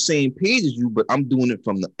 I'm on the same page as you, but I'm doing it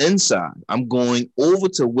from the inside. I'm going over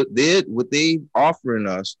to what they offering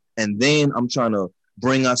us, and then I'm trying to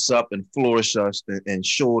bring us up and flourish us and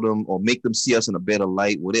show them or make them see us in a better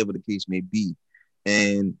light, whatever the case may be.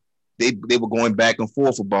 And they were going back and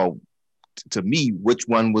forth about, to me, which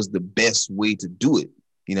one was the best way to do it.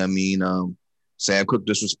 You know what I mean? Sam Cooke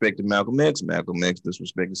disrespected Malcolm X. Malcolm X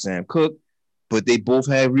disrespected Sam Cooke. But they both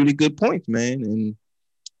had really good points, man. And,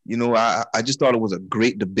 you know, I just thought it was a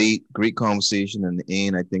great debate, great conversation. In the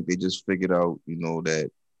end, I think they just figured out, you know, that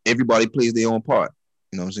everybody plays their own part.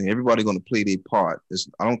 You know what I'm saying? Everybody going to play their part.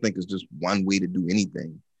 I don't think it's just one way to do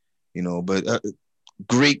anything, you know, but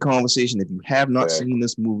great conversation. If you have not seen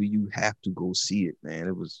this movie, you have to go see it, man.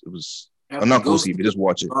 It was, I'm not go see it, but just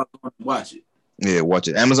watch it. Watch it. Yeah, watch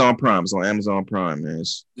it. Amazon Prime. It's on Amazon Prime, man.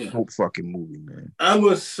 It's a dope fucking movie, man. I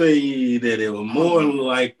would say that it was more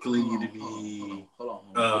likely to be.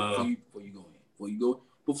 Hold on.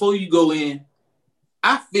 Before you go in,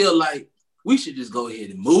 I feel like we should just go ahead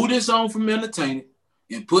and move this on from entertainment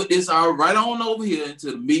and put this right on over here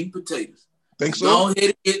into the meat and potatoes. Think so? Go ahead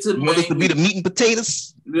and get to the main. To be the meat and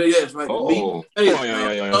potatoes? Yes, right. The meat and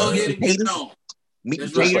potatoes. Go ahead and get it on. Meat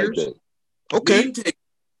and potatoes. Okay.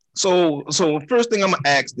 So first thing I'm gonna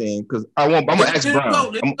ask then, because I'm gonna ask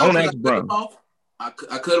Brown. I'm gonna ask Brown. I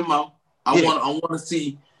cut him off. I want to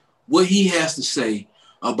see what he has to say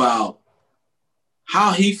about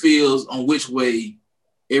how he feels on which way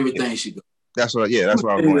everything should go. That's what I was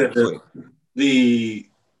going to say.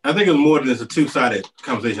 I think it was more than just a two-sided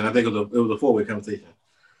conversation. I think it was a four-way conversation.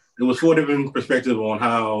 It was four different perspectives on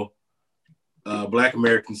how Black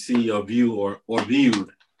Americans see or view or viewed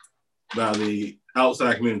by the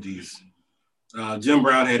outside communities. Jim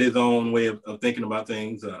Brown had his own way of thinking about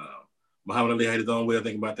things. Muhammad Ali had his own way of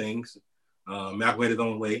thinking about things. Malcolm had his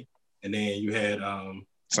own way. And then you had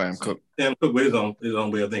Sam Cooke. Sam Cooke with his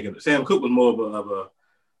own way of thinking. Sam Cooke was more of a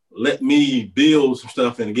let me build some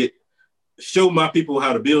stuff and show my people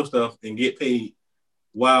how to build stuff and get paid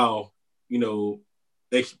while, you know,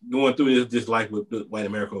 they going through this life with white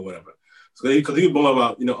America or whatever. So because he was more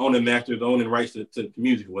about, you know, owning masters, owning rights to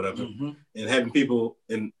music or whatever, and having people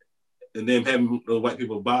and then having those white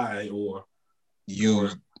people buy or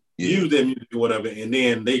use their music or whatever, and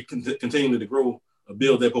then they continue to grow or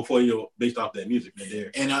build their portfolio based off that music.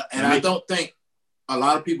 And I don't think a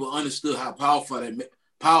lot of people understood how powerful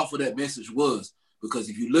that message was, because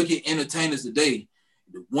if you look at entertainers today,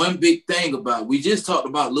 the one big thing we just talked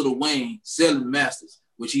about Lil Wayne selling masters,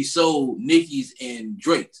 which he sold Nicki's and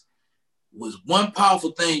Drake's. Was one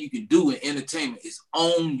powerful thing you can do in entertainment is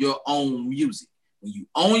own your own music. When you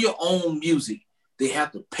own your own music, they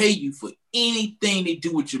have to pay you for anything they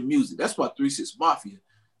do with your music. That's why 3 6 Mafia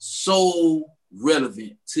so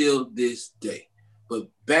relevant till this day. But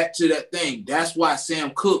back to that thing, that's why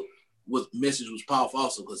Sam Cooke message was powerful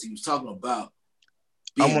also, because he was talking about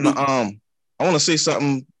I wanna say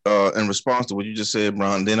something in response to what you just said,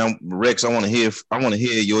 Brian. Then Rex, I wanna hear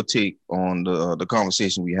your take on the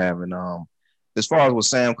conversation we have. And as far as what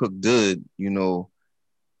Sam Cooke did,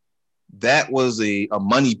 that was a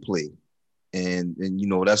money play. And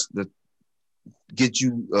that's the get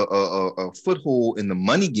you a foothold in the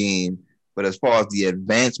money game. But as far as the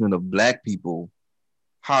advancement of Black people,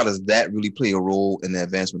 how does that really play a role in the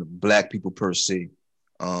advancement of Black people per se?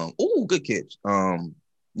 Good catch.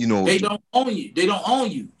 They don't own you. They don't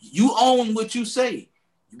own you. You own what you say.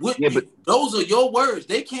 But those are your words.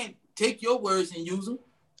 They can't take your words and use them.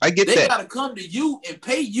 I get that. They gotta come to you and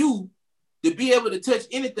pay you to be able to touch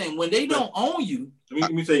anything. When they don't own you.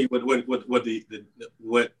 Let me tell you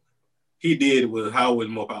what he did was how it was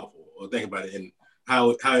more powerful. Or think about it, and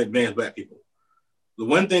how it advanced Black people. The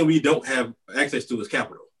one thing we don't have access to is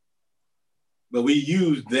capital, but we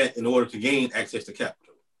use that in order to gain access to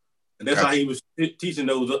capital, and that's how he was teaching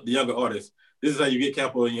the younger artists. This is how you get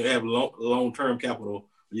capital, and you have long-term capital.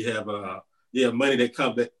 You have money that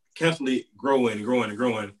comes that constantly growing and growing and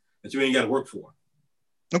growing that you ain't got to work for.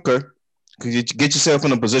 Okay, because you get yourself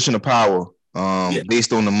in a position of power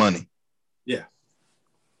based on the money. Yeah.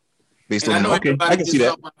 Based and on I know I can see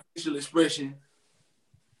that. My facial expression.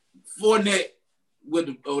 Fournette with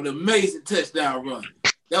an amazing touchdown run.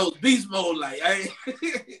 That was beast mode, like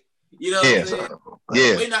you know what I'm saying?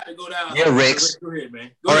 Yeah. Way not to go down. Yeah, Rex. Go ahead,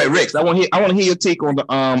 man. All right, Rex. I want to hear your take on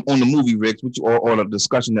the movie, Rex, or the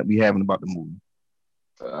discussion that we having about the movie.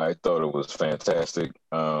 I thought it was fantastic.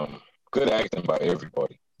 Good acting by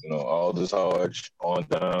everybody. Aldous Hodge on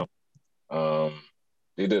down.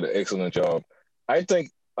 They did an excellent job. I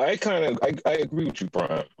think I agree with you,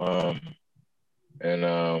 Prime.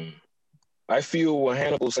 And I feel what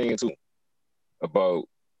Hannibal's saying too about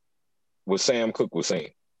what Sam Cooke was saying.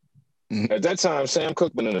 Mm-hmm. At that time, Sam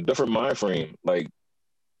Cooke been in a different mind frame, like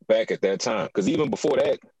back at that time. Because even before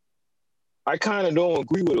that, I kind of don't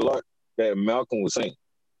agree with a lot that Malcolm was saying.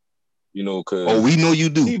 Because we know you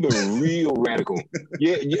do. He been real radical.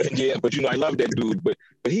 Yeah. But I love that dude. But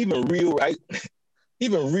he been real. He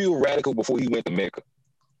been real radical before he went to Mecca.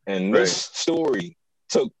 And this story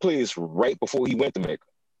took place right before he went to Mecca.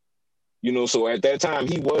 So at that time,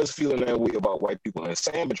 he was feeling that way about white people. And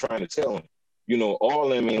Sam been trying to tell him,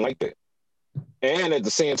 all of them ain't like that. And at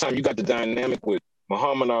the same time, you got the dynamic with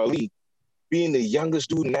Muhammad Ali being the youngest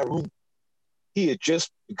dude in that room. He had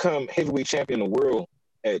just become heavyweight champion of the world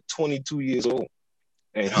at 22 years old.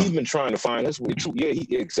 And he's been trying to find his way too. Yeah,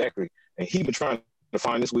 exactly. And he been trying to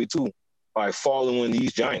find his way too by following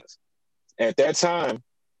these giants. At that time,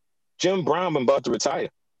 Jim Brown been about to retire.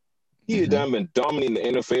 He had been dominating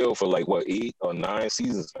the NFL for 8 or 9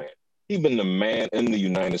 seasons, man. He been the man in the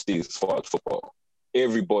United States as far as football.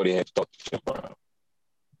 Everybody had to talk to Jim Brown.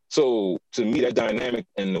 So to me, that dynamic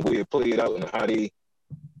and the way it played out and how they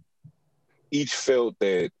each felt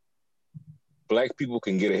that Black people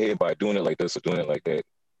can get ahead by doing it like this or doing it like that.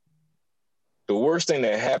 The worst thing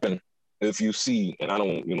that happened, if you see, and I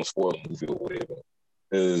don't, spoil the movie or whatever,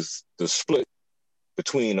 is the split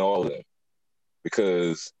between all of them.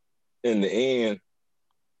 Because in the end,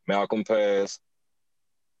 Malcolm passed,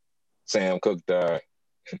 Sam Cooke died,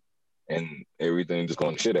 and everything just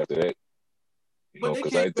going to shit after that. But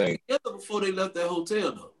they came together before they left that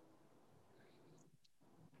hotel, though.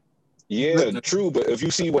 Yeah, true. But if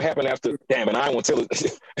you see what happened after, damn it, I don't want to tell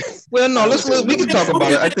it. Well, no, we can talk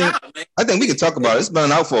about it. I think we can talk about it. It's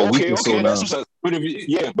been out for a week or so now. But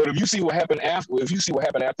if you see what happened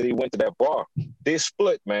after they went to that bar, they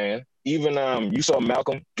split, man. Even you saw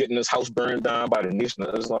Malcolm getting his house burned down by the Nation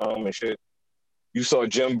of Islam and shit. You saw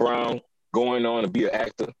Jim Brown going on to be an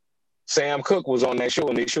actor. Sam Cooke was on that show,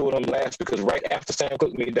 and they showed him last because right after Sam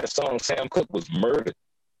Cooke made that song, Sam Cooke was murdered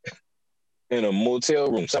in a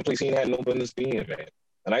motel room, someplace he had no business being, man.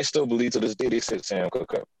 And I still believe to this day they set Sam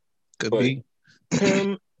Cooke up. Could be.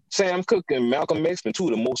 Him, Sam Cooke, and Malcolm X been two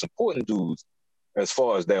of the most important dudes as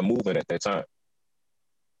far as that movement at that time.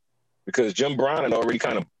 Because Jim Brown had already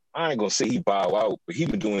kind of, I ain't gonna say he bow out, but he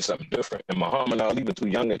been doing something different. And Muhammad Ali been too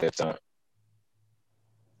young at that time.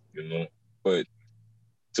 But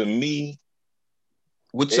to me,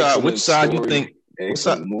 which side you think?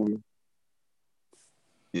 Excellent movie.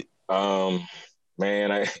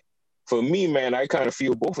 Man, for me, man, I kind of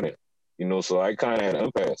feel both of them. So I kind of had an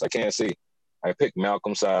impasse. I can't say I picked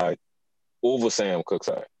Malcolm's side over Sam Cooke's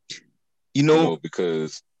side.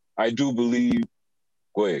 Because I do believe.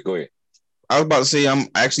 Go ahead. I was about to say I'm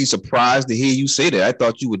actually surprised to hear you say that. I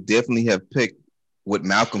thought you would definitely have picked what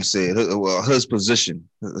Malcolm said. Well, his position.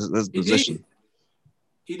 His position.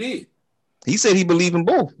 He did. He said he believed in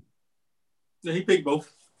both. Yeah, he picked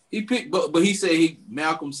both. He picked, but he said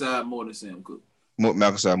Malcolm side more than Sam Cooke.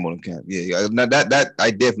 Malcolm side more than Cam. Yeah. Now that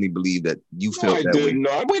I definitely believe that you felt that way.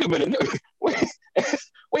 No, wait a minute.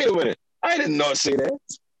 Wait a minute. I did not say that.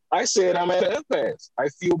 I said I'm at an impasse. I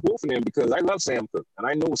feel both of them because I love Sam Cooke and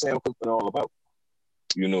I know what Sam Cooke been all about.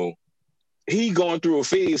 You know, he going through a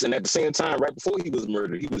phase, and at the same time, right before he was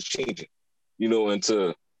murdered, he was changing. You know,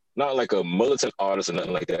 into not like a militant artist or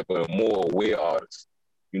nothing like that, but a more aware artist.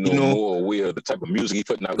 You know, more aware of the type of music he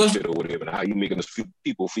putting out and shit or whatever, and how he making his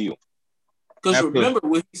people feel. Because remember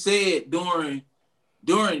what he said during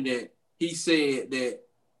that, he said that,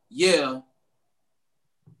 yeah,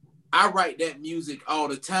 I write that music all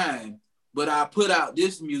the time, but I put out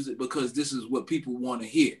this music because this is what people want to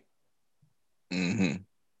hear. Mm-hmm.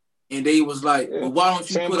 And they was like, well, why don't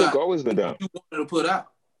you Sam put Cooke out always been down. what you wanted to put out?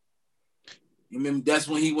 I mean, that's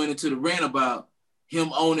when he went into the rant about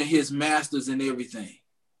him owning his masters and everything.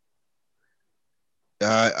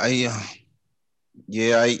 I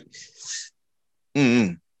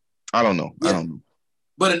don't know. Yeah. I don't know.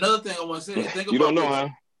 But another thing I want to say, think about You don't know, huh?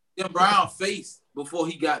 Jim Brown faced before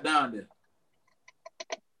he got down there.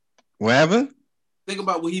 What happened? Think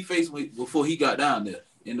about what he faced before he got down there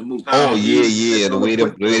in the movie. Oh yeah. The way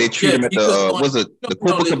they treat him at the was it the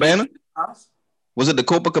Copacabana? Was it the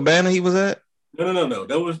Copacabana he was at? No.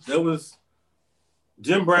 That was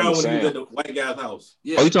Jim Brown when he was at the white guy's house.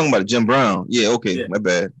 Yeah. Oh, you talking about Jim Brown? Yeah, okay, yeah. My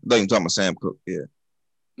bad. I thought you were talking about Sam Cooke. Yeah.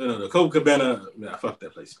 No, the Copacabana. Nah, fuck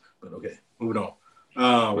that place. But okay, moving on.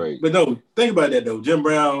 Right. But no, think about that though. Jim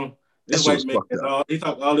Brown, this That's white man, he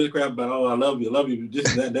talked all this crap about, oh, I love you,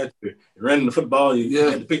 just that. He ran in the football, he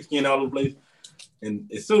had the pigskin all over the place.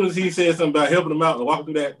 And as soon as he said something about helping him out and walking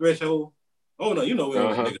through that threshold, oh no, you know we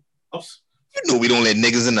don't let niggas in the house. You know we don't let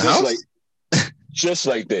niggas in the house. Just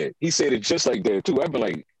like that. He said it just like that too. I've been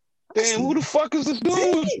like, damn, who the fuck is this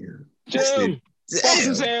dude? Jim. Fuck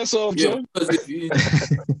his ass off, Jim. But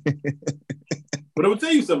I'm gonna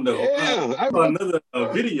tell you something though. I saw another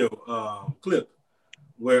video clip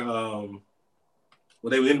where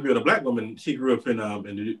they were interviewing a black woman. She grew up in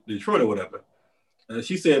Detroit or whatever.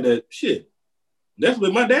 She said that shit. That's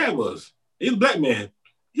what my dad was. He's a black man.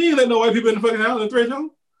 He ain't let no white people in the fucking house in the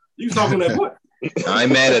threshold. You can talk on that point. I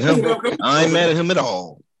ain't mad at him. I ain't mad at him at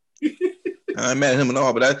all. I ain't mad at him at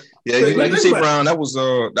all. But like you say, Brown, that was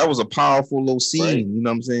a powerful little scene. Right. You know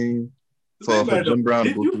what I'm saying? For Jim Brown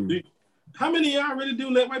to go through. How many of y'all really do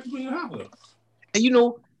let white people in your house? And you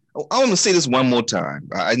know, I want to say this one more time.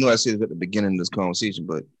 I know I said it at the beginning of this conversation,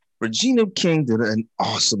 but Regina King did an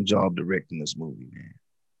awesome job directing this movie, man.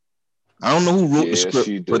 I don't know who wrote the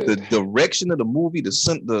script, but the direction of the movie,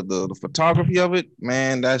 the photography of it,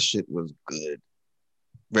 man, that shit was good.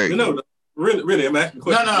 Very good. No, really, I'm asking a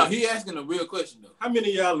question. No, he asking a real question though. How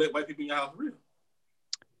many of y'all let white people in your house for real?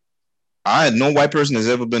 No white person has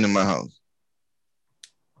ever been in my house.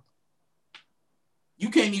 You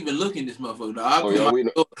can't even look in this motherfucker. Dog.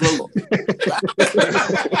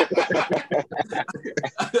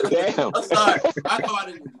 Damn. I'm sorry. I know I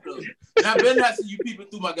didn't close. Now, I better not see you peeping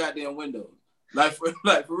through my goddamn window. Like for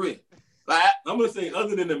real. Like I'm gonna say,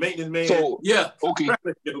 other than the maintenance man. So, yeah. Okay.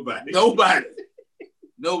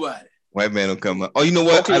 Nobody. White man don't come up. Oh, you know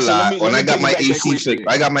what? Okay, I lied. When I got my AC fixed,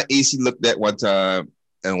 I got my AC looked at one time,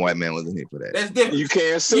 and white man wasn't here for that. That's different. You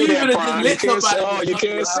can't say that, Brian. You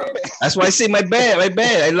can't say that. That's why I say my bad. I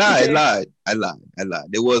lied.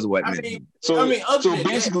 There was a white man. So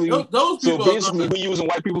basically, we using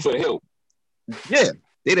white people for help. Yeah,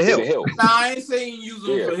 they the help. Nah, I ain't saying use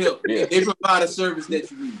them for help. Yeah. They provide a service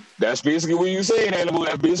that you need. That's basically what you saying, Animal.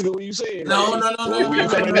 That's basically what you saying. No.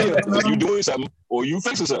 You doing something or you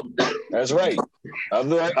fixing something. That's right.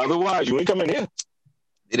 Otherwise, you ain't coming here.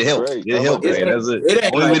 It'll help. Right. It'll help. Man. That's it.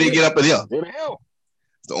 The only way they get up in here. It'll help.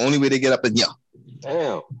 It's the only way they get up in here.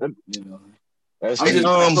 Damn. That's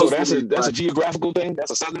a geographical thing.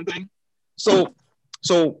 That's a southern thing. So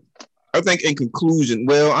I think in conclusion,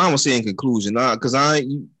 well, I don't say in conclusion, because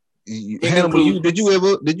Hannibal, did you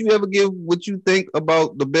ever give what you think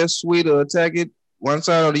about the best way to attack it, one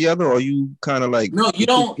side or the other, or you kind of like? No, you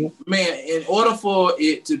don't, man. In order for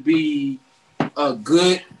it to be a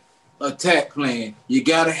good attack plan, you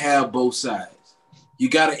got to have both sides. You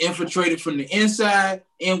got to infiltrate it from the inside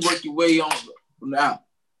and work your way on from the out.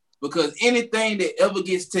 Because anything that ever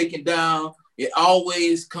gets taken down, it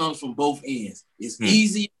always comes from both ends. It's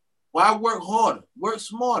easy. Why work harder? Work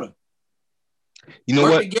smarter. You know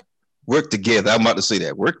what? Work together. I'm about to say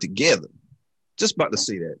that. Work together. Just about to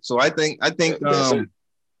say that. So I think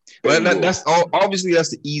Well, that's all. Obviously, that's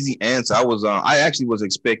the easy answer. I actually was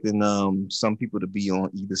expecting some people to be on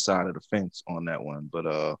either side of the fence on that one, but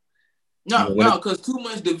no, because too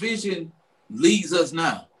much division leads us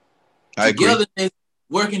now. I agree.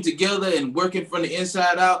 Working together and working from the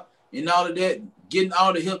inside out and all of that, getting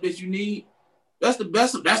all the help that you need. That's the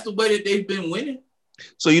best. That's the way that they've been winning.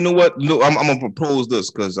 So you know what? Look, I'm gonna propose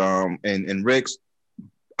this because and Rex,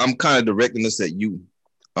 I'm kind of directing this at you.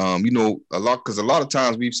 You know, a lot of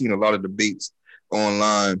times we've seen a lot of debates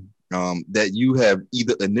online that you have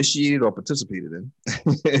either initiated or participated in,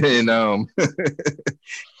 and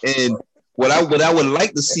and what I would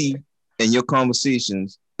like to see in your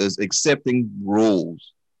conversations is accepting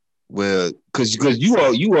roles, where because you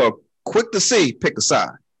are quick to say pick a side,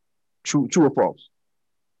 true or false.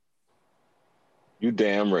 You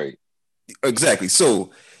damn right. Exactly. So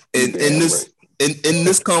in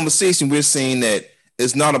this conversation, we're saying that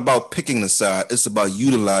it's not about picking the side; it's about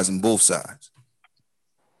utilizing both sides.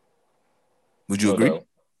 Would you agree? No.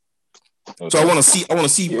 So I want to see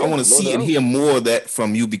and hear more of that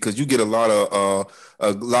from you because you get a lot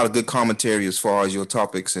of good commentary as far as your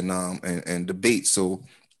topics and debates. So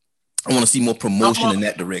I want to see more promotion in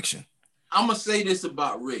that direction. I'm gonna say this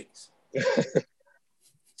about Rex.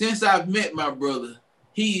 Since I've met my brother,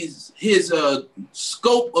 his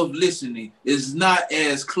scope of listening is not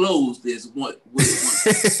as closed as what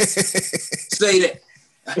say that.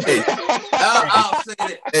 Hey. I'll say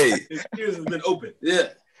that. Hey, His ears have been open. Yeah.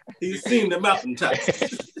 He's seen the mountaintops.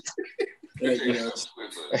 You know,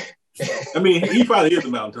 I mean, he probably is the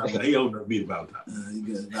mountaintop now. He old enough to be the mountaintop.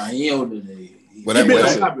 he older than he. Well, He been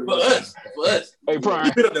that- on top of it. For us. Hey, Prime.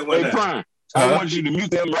 He been up there one Hey, night. Prime. I want you to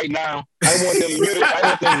mute them right now. I want them muted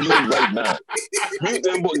right now. Mute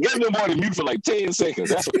them, boy. Get them boy to mute for like 10 seconds.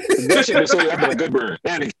 That shit is so having a good burn.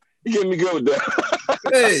 Danny, you get me good with that.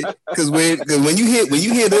 hey, because when you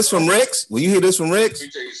hear this from Rex, Let me tell you something,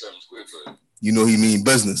 Squidfoot. you know he mean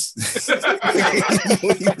business.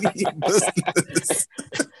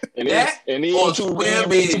 And That he or ain't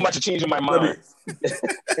too much to change in my mind.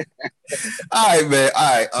 All right, man.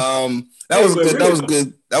 All right. That was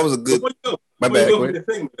good. That was a good. My bad. Go ahead.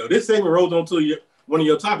 This segment rolls on to one of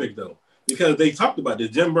your topics, though, because they talked about this.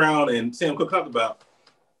 Jim Brown and Sam Cooke talked about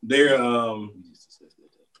their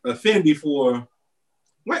affinity for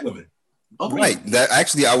white women. Okay. Right. That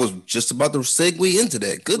actually, I was just about to segue into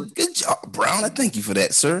that. Good job, Brown. I thank you for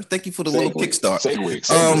that, sir. Thank you for the little kickstart.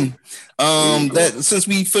 Segue. That since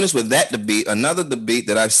we finished with that debate, another debate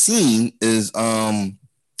that I've seen is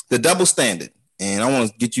the double standard, and I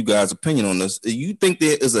want to get you guys' opinion on this. You think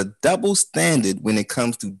there is a double standard when it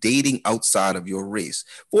comes to dating outside of your race?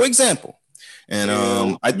 For example, and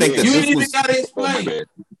I think that you this ain't even was. gotta Oh, my explain. bad.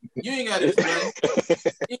 You ain't gotta explain.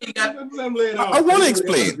 You ain't got I want to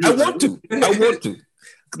explain. I want to.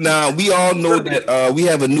 Now we all know that we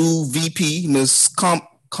have a new VP, Miss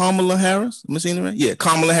Kamala Harris. Am I saying it right? Yeah,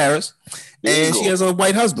 Kamala Harris, and she has a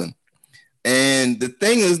white husband. And the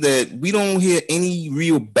thing is that we don't hear any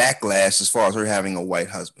real backlash as far as her having a white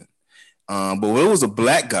husband. But if it was a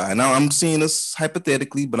black guy, now I'm seeing this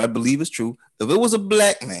hypothetically, but I believe it's true. If it was a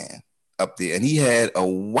black man up there and he had a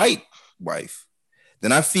white wife,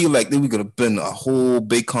 then I feel like then we could have been a whole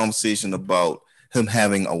big conversation about him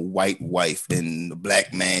having a white wife and the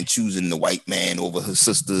black man choosing the white man over his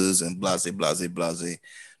sisters and blase,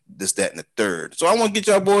 this, that, and the third. So I want to get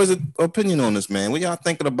y'all boys' opinion on this, man. What y'all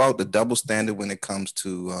thinking about the double standard when it comes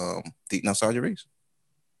to dating outside your race?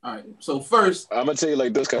 All right. So first, I'm gonna tell you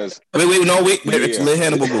like this, cause Wait. Yeah. Let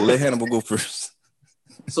Hannibal go. Let Hannibal go first.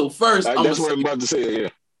 that's what I'm about to say.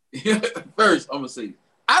 Yeah. First, I'm gonna say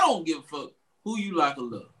I don't give a fuck who you like or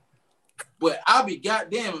love. But I'll be a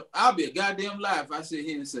goddamn lie if I sit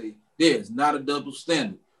here and say there's not a double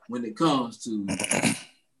standard when it comes to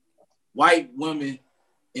white women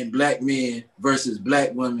and black men versus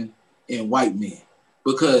black women and white men.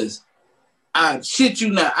 Because I shit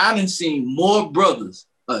you not, I done seen more brothers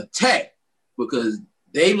attack because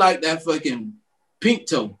they like that fucking pink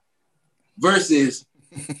toe versus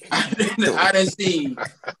I done seen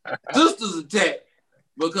sisters attack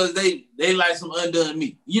because they like some undone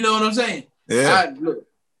meat. You know what I'm saying? Yeah. Look,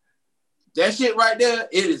 that shit right there,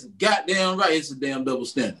 it is goddamn right. It's a damn double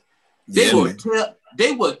standard. They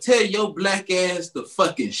will tear your black ass to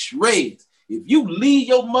fucking shreds. If you leave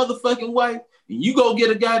your motherfucking wife and you go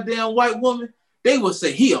get a goddamn white woman, they will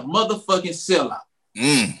say he a motherfucking sellout.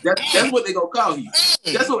 That's what they gonna call you.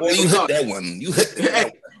 That's what they gonna call that one. You hit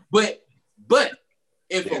that one. But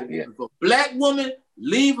if a black woman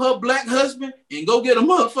leave her black husband and go get a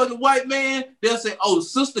motherfucking white man, they'll say, "Oh,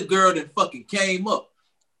 sister girl that fucking came up."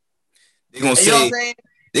 They're gonna you know what say I'm saying?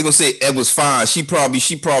 They gonna say it was fine. She probably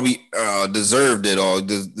deserved it or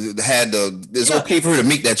had the. It's okay for her to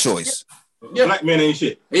make that choice. Yeah. Black man ain't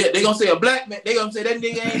shit. Yeah, they gonna say a black man. They gonna say that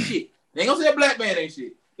nigga ain't shit. They ain't gonna say a black man ain't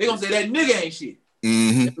shit. They gonna say that nigga ain't shit.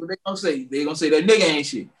 Mm-hmm. That's what they gonna say. They gonna say that nigga ain't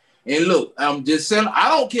shit. And look, I'm just saying, I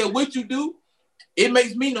don't care what you do. It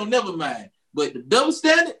makes me no never mind. But the double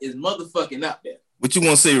standard is motherfucking out there. What you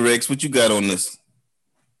want to say, Rex? What you got on this?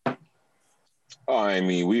 Oh, I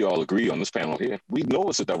mean, we all agree on this panel here. We know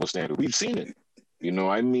it's a double standard. We've seen it. You know,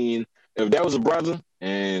 I mean, if that was a brother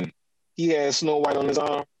and he had Snow White on his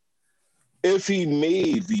arm, if he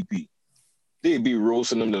made VP, they'd be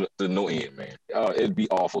roasting him to no end, man. It'd be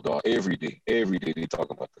awful, dog. Every day they talk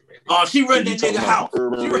about the man. Oh, she run that nigga house.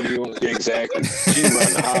 Urban radio. Exactly. She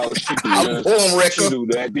run the house. She do this. She do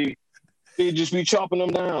that. They just be chopping them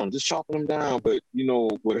down. But, you know,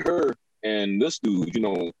 with her and this dude, you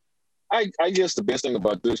know, I guess the best thing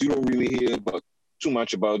about this, you don't really hear too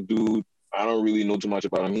much about dude. I don't really know too much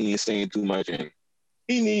about him. He ain't saying too much, and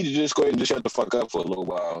he needs to just go ahead and just shut the fuck up for a little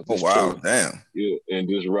while. Oh wow, damn. Yeah, and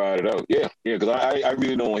just ride it out. Yeah, because I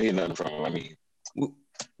really don't want to hear nothing from him. I mean,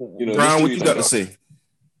 you know, Brian, what you got to say?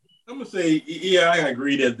 I'm gonna say, yeah, I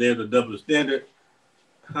agree that there's a double standard.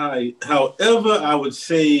 However, I would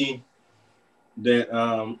say that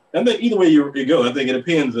I think either way you go, I think it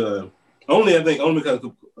depends. Only because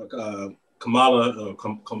Kamala, how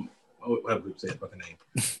do we say fucking name?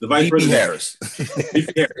 The vice president Harris.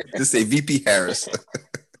 VP Harris. Just say VP Harris.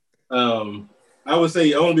 I would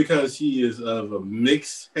say only because she is of a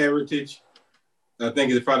mixed heritage. I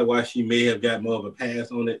think it's probably why she may have got more of a pass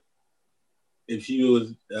on it. If she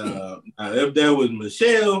was, if that was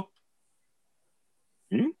Michelle,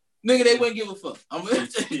 nigga, they wouldn't give a fuck.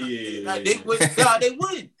 Like, they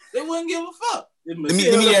wouldn't. They wouldn't give a fuck. Let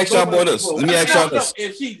me ask y'all about this. Let me ask y'all this.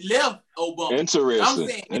 If she left Obama, interesting. I'm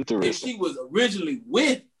saying if she was originally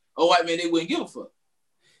with a white man, they wouldn't give a fuck.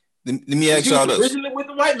 Let me ask y'all this. Originally with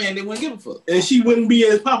the white man, they wouldn't give a fuck. And she wouldn't be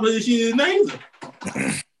as popular as she is now.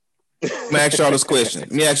 Let me ask y'all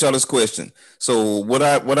this question. So what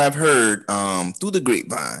I've heard through the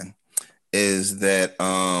grapevine is that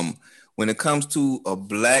when it comes to a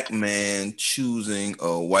black man choosing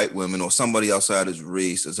a white woman or somebody outside his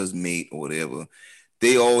race as his mate or whatever,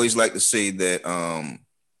 they always like to say that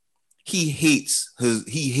he hates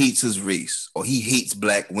his race or he hates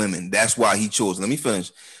black women. That's why he chose. Let me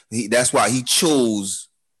finish. That's why he chose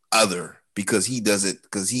other, because he does it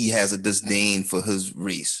because he has a disdain for his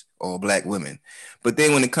race or black women. But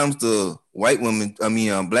then when it comes to black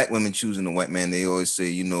women choosing a white man, they always say,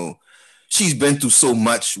 you know, she's been through so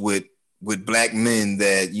much with black men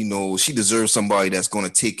that, you know, she deserves somebody that's going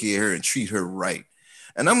to take care of her and treat her right.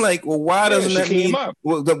 And I'm like, well, why does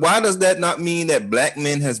that not mean that black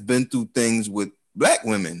men has been through things with black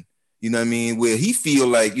women? You know what I mean? Where he feel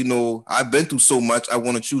like, you know, I've been through so much, I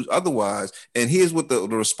want to choose otherwise. And here's what the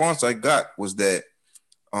response I got was that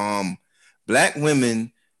black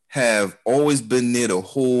women have always been there to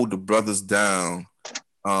hold the brothers down.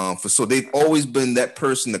 So they've always been that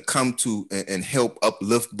person to come to and help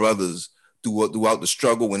uplift brothers throughout the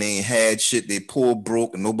struggle when they ain't had shit, they poor,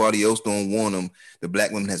 broke, and nobody else don't want them. The black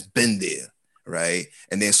woman has been there, right?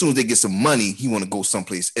 And then as soon as they get some money, he want to go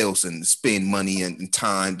someplace else and spend money and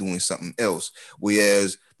time doing something else.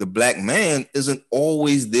 Whereas the black man isn't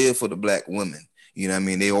always there for the black woman. You know what I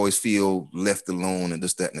mean? They always feel left alone and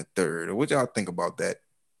this, that, and the third. What y'all think about that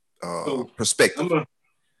perspective?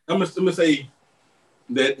 I'm gonna say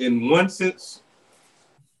that in one sense,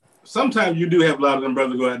 sometimes you do have a lot of them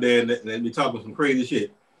brothers go out there and be talking some crazy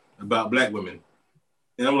shit about black women.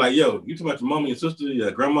 And I'm like, yo, you talking about your mama, your sister,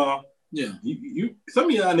 your grandma? Yeah. You some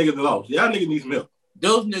of y'all niggas are lost. Y'all niggas need some help.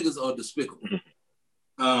 Those niggas are despicable.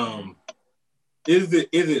 Is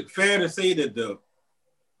it fair to say that the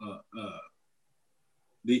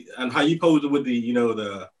and how you posed it with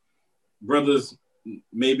the brothers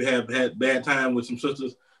maybe have had bad time with some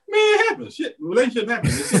sisters? Man, it happens. Shit, relationship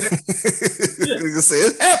happens.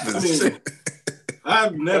 It happens. I mean,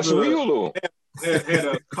 I've never had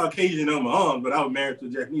a Caucasian on my arm, but I was married to a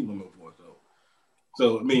Japanese woman before.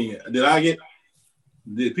 So I mean,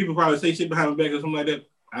 did people probably say shit behind my back or something like that?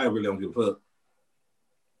 I really don't give a fuck.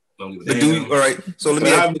 Don't give a damn. All right. So let me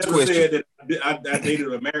ask you this question. Said that I dated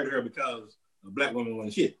or married her because a black woman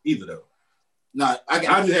wasn't shit either, though. No, I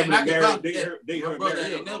just haven't date her. Brother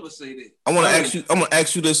ain't never say that. I'm gonna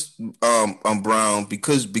ask you this, Brown,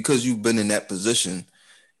 because you've been in that position.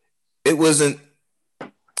 It wasn't,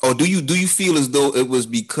 or do you feel as though it was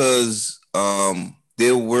because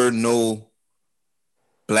there were no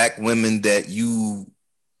black women that you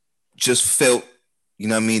just felt you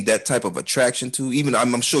know what I mean, that type of attraction to. Even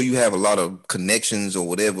I'm sure you have a lot of connections or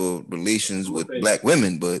whatever relations with black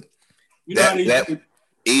women, but that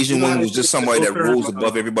Asian one was just somebody that rose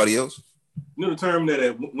above everybody else. You know the term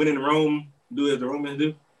that when in Rome, do as the Romans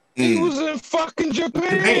do? He was in fucking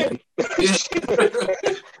Japan. All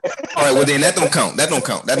right, well then that don't count. That don't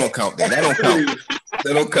count. Then. That don't count.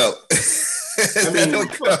 That don't count.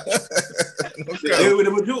 They were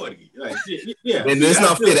the majority. Like, yeah. And it's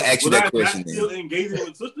not fair to ask you that question. Still engaging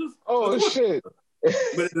with sisters? Oh shit!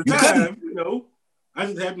 But at the time, I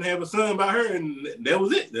just happened to have a son by her, and that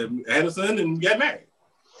was it. I had a son and got married.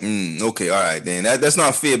 Okay, all right, then that's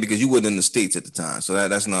not fair because you weren't in the States at the time, so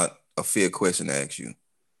that's not a fair question to ask you.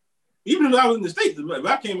 Even if I was in the States, if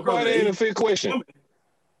I came across that ain't a fair question, woman,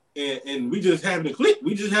 and we just happened to click,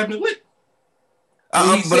 But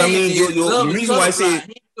I mean, the reason why I say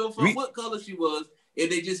from what color she was, if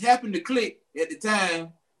they just happened to click at the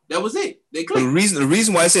time, that was it. They clicked. The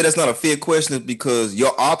reason why I say that's not a fair question is because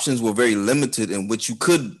your options were very limited in which you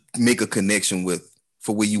could make a connection with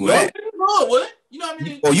for where you were at. You know what I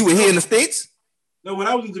mean? Oh, you were here in the States? No, when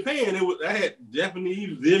I was in Japan, I had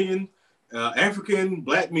Japanese, Brazilian, African,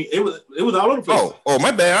 black meat. It was all over the place. Oh,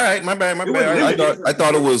 my bad. All right, my bad. I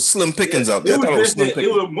thought it was slim pickings out there.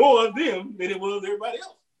 It was more of them than it was everybody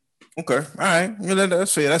else. Okay, all right. Yeah,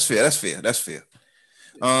 that's fair.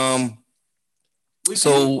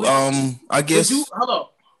 I guess. Hold on,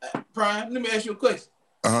 Prime. Let me ask you a question.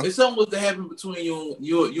 If something was to happen between you and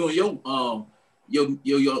your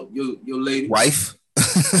lady wife,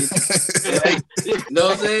 you know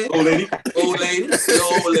what I'm saying? Old lady, your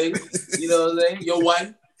old lady, you know what I'm saying? Your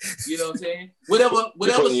wife, you know what I'm saying? Whatever.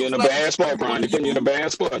 Putting you in a bad spot, Brian. Putting you in a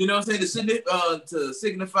bad spot. You know what I'm saying? To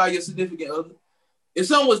signify your significant other. If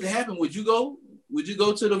something was to happen, would you go? Would you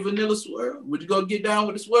go to the vanilla swirl? Would you go get down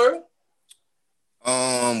with the swirl?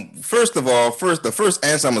 First of all, the first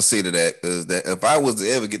answer I'm gonna say to that is that if I was to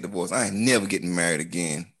ever get divorced, I ain't never getting married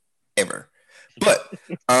again, ever. But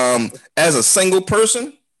as a single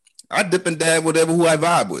person, I dip and dab whatever who I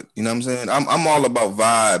vibe with. You know what I'm saying? I'm all about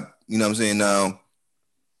vibe. You know what I'm saying? Now,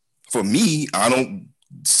 for me, I don't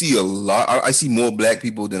see a lot. I see more black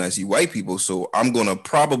people than I see white people. So I'm gonna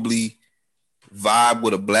probably vibe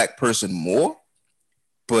with a black person more.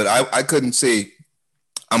 But I couldn't say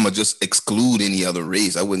I'm gonna just exclude any other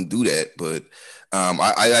race. I wouldn't do that. But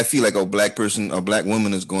I feel like a black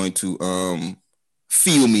woman is going to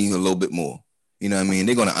feel me a little bit more. You know what I mean?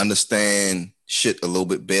 They're gonna understand shit a little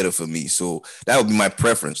bit better for me. So that would be my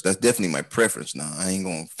preference. That's definitely my preference. Now I ain't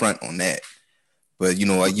gonna front on that. But you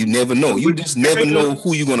never know. You just never know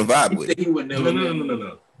who you're gonna vibe with.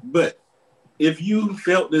 No. But if you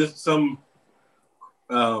felt there's some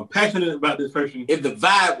passionate about this person, if the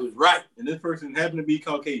vibe was right, and this person happened to be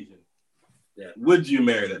Caucasian, would you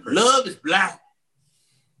marry that person? Love is blind.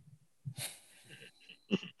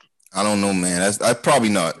 I don't know, man. I probably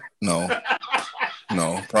not. No,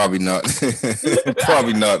 probably not.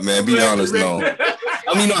 Probably not, man. Be honest, no.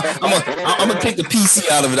 I mean, I'm gonna take the PC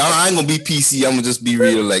out of it. I ain't gonna be PC. I'm gonna just be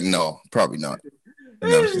real. Like, no, probably not.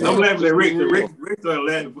 You know I'm laughing at Rick. Rick started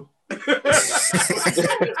laughing.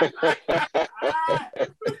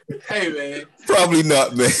 Hey, man. Probably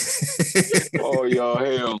not, man. Oh, y'all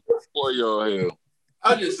hell.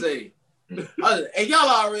 I'll just say. And y'all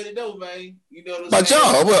already know, man. You know what I'm about saying?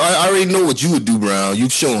 Y'all? Well, I already know what you would do, Brown.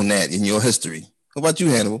 You've shown that in your history. How about you,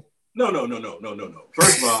 Hannibal? No.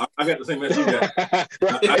 First of all, I got the same message you got. I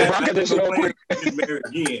got this plan to get married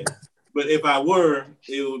again. But if I were,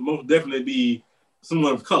 it would most definitely be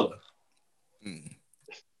someone of color.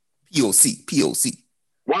 POC.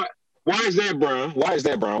 Why is that, Brown? Why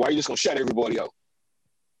are you just gonna shut everybody out?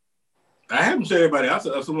 I haven't shut everybody out.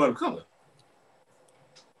 I'm someone of color.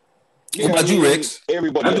 What about you, Rex?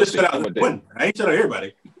 Everybody. I just shut out one. I ain't shut out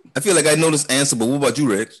everybody. I feel like I know this answer, but what about you,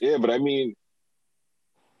 Rex? Yeah, but I mean,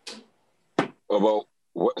 about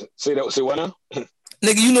what? Say what now?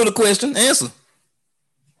 Nigga, you know the question. Answer.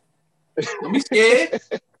 Don't be scared.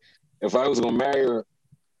 If I was gonna marry her,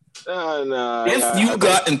 if you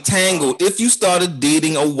got entangled, if you started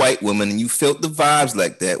dating a white woman and you felt the vibes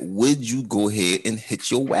like that, would you go ahead and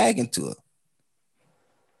hitch your wagon to her?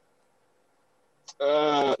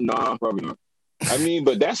 No, probably not. I mean,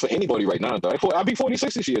 but that's for anybody right now, though. I'll be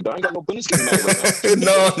 46 this year, though. I ain't got no business getting married right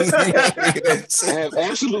now. I have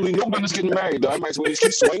absolutely no business getting married, though. I might as well just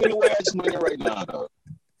keep swinging the way I just swinging right now, though.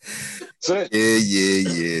 So,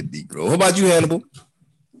 yeah, Negro. How about you, Hannibal?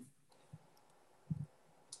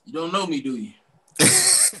 You don't know me, do you?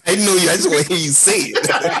 I know you. I just want to hear you say it.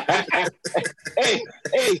 hey.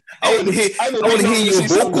 I want to hear your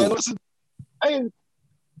vocal.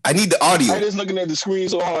 I need the audio. I just looking at the screen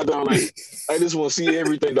so hard, dog. Like I just want to see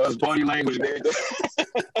everything, dog. His body language and everything.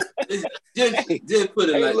 just put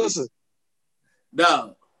it Hey, like listen. this.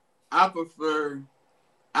 Dog, I've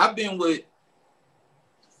been with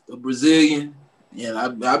a Brazilian, and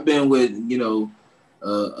I've been with,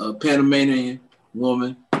 a Panamanian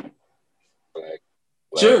woman. Black.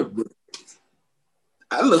 Sure, but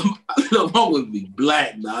I love one would be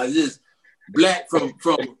black, dog. Just black from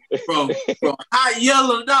high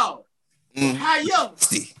yellow, dog. From high yellow.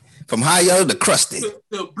 From high yellow to crusty.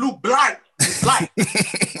 The blue black.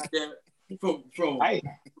 from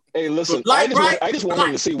Hey, listen. Black, I just want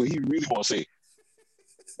him to see what he really want to say.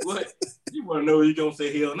 what? You want to know you're going to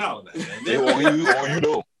say hell no. Or you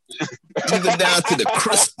know. Even down to the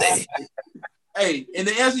crusty. Hey, and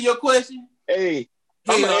to answer your question, Hey,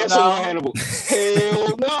 I'm hell gonna answer no. Hannibal.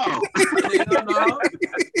 Hell no.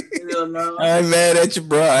 Hell no. I ain't mad at you,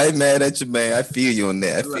 bro. I ain't mad at you, man. I feel you on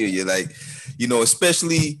that. I feel you. Like,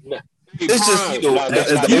 especially it's just,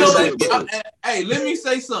 Hey, let me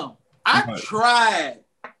say something. I tried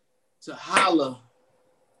to holler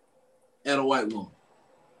at a white woman,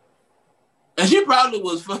 and she probably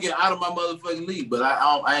was fucking out of my motherfucking league, but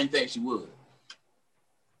I didn't think she would.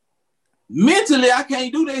 Mentally, I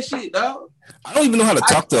can't do that shit, dog. I don't even know how to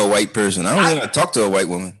talk to a white person. I don't know how to talk to a white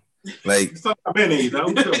woman. Like, I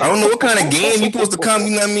don't know what kind of game you supposed to come.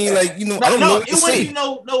 You know what I mean? Like, I don't know what to say.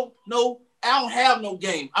 No. I don't have no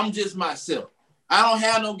game. I'm just myself. I don't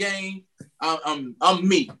have no game. I'm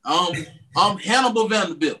me. I'm Hannibal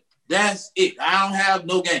Vanderbilt. That's it. I don't have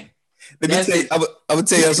no game. Let me tell you, I would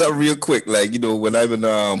tell you something real quick. Like, when I've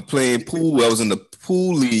been playing pool, I was in the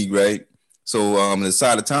pool league, right? So the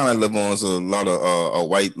side of town I live on is a lot of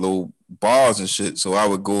white low bars and shit. So I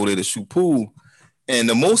would go there to shoot pool. And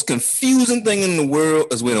the most confusing thing in the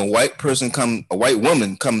world is when a white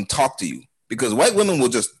woman come talk to you, because white women will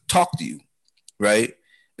just talk to you, right?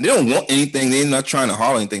 And they don't want anything. They're not trying to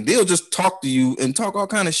holler anything. They'll just talk to you and talk all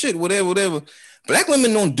kind of shit, whatever. Black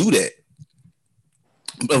women don't do that.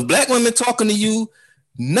 If black women talking to you,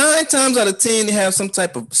 9 times out of 10 they have some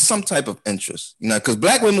type of interest, because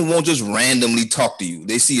black women won't just randomly talk to you.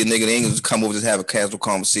 They see a nigga, they ain't gonna just come over, just have a casual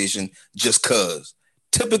conversation just cause.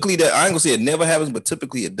 Typically, that I ain't gonna say it never happens, but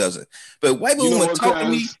typically it doesn't. But white women would talk to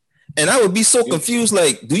me, and I would be so confused.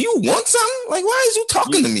 Like, do you want something? Like, why is you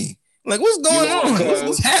talking to me? Like, what's going on?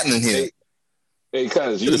 What's happening here? Hey,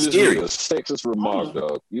 cuz, you just made a sexist remark,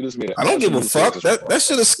 dog. You just made. I don't give a fuck. That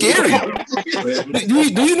shit is scary.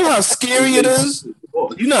 do you know how scary it is?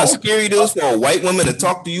 You know how scary it is for a white woman to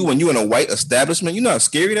talk to you when you're in a white establishment? You know how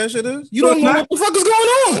scary that shit is? You don't know what the fuck is going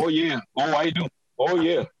on. Oh, yeah. Oh, I do. Oh,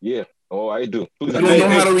 yeah. Yeah. Oh, I do. You don't know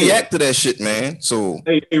how to react to that shit, man. So,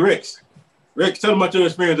 hey, Rex, tell them about your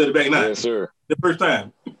experience at the back nine. Yes, sir. The first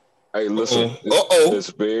time. Hey, listen. It's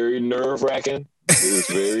very nerve-wracking.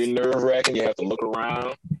 It's very nerve-wracking. You have to look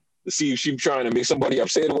around to see if she's trying to make somebody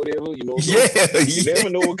upset or whatever. You never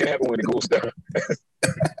know what can happen when it goes down.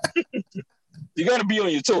 You got to be on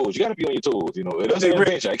your toes. It doesn't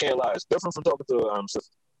adventure. I can't lie. It's different from talking to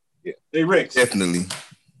sister. Yeah. Hey, Rex. Definitely.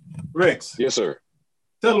 Rex. Yes, sir.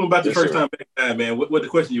 Tell them about the first time back nine, man. What the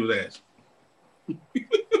question you was asked?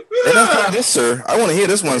 This, sir. I want to hear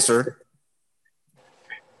this one, sir.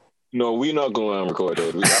 No, we're not going to record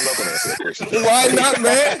those. I'm not going to answer that question. Why not,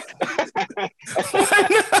 man? Why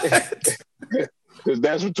not? Because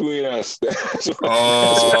that's between us. Boo.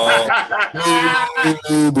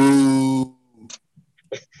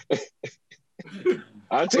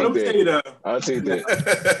 I'll take that. I'll take that.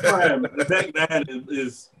 The back nine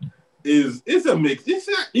is it's a mix.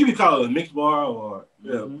 You can call it a mixed bar or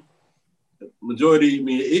majority. I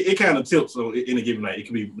mean, it kind of tilts in a given night. It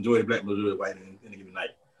can be majority black, majority white in a given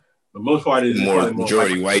night. But most part is more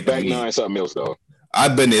majority white. Back nine something else though.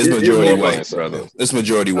 I've been there. It's majority white, brother. It's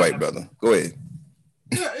majority white, brother. Go ahead.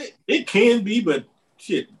 Yeah, it can be, but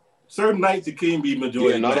shit, certain nights it can be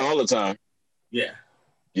majority. Yeah, not all the time. Yeah.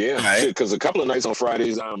 Yeah, because a couple of nights on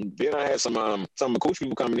Fridays, then I had some coach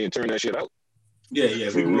people coming in and turn that shit out. Yeah.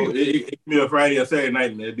 It can be a Friday or Saturday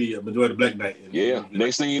night, and it'd be a majority black night.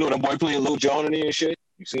 Next thing you know, that boy playing Lil Jon in there and shit.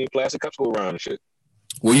 You seen plastic cups go around and shit.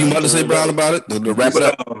 What you about to say, Brown, about it? To wrap it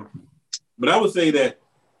up. But I would say that,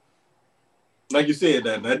 like you said,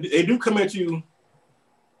 that they do come at you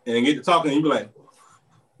and get to talking, and you be like,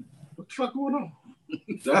 "What the fuck going on?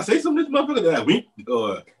 Did I say something to this motherfucker? Did I wink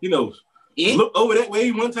or look over that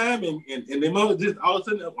way one time and they mother just all of a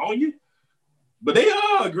sudden on you?" But they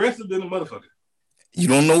are aggressive than a motherfucker. You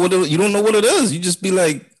don't know what it is. You just be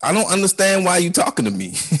like, I don't understand why you talking to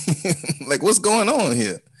me. Like, what's going on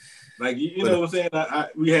here? Like you know what I'm saying?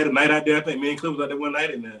 We had a night out there. I think me and Cliff was out there one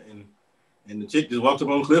night, and And the chick just walked up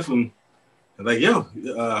on Cliff and like,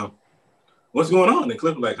 yo, what's going on? And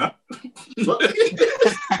Cliff was like, huh?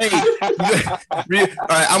 Hey, all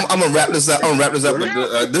right, I'm gonna wrap this up.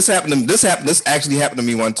 But, this actually happened to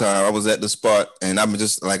me one time. I was at the spot, and I'm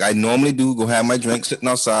just like I normally do, go have my drink, sitting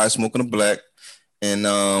outside, smoking a black, and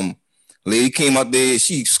lady came out there.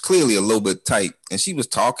 She's clearly a little bit tight, and she was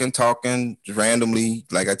talking randomly,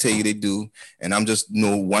 like I tell you they do, and I'm just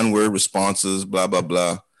one word responses, blah blah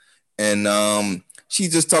blah, and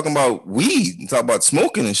she's just talking about weed and talking about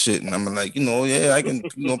smoking and shit. And I'm like, yeah, I can,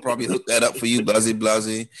 probably hook that up for you, blase.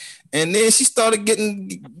 And then she started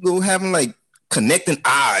having like connecting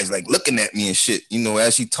eyes, like looking at me and shit,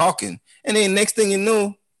 as she talking. And then next thing you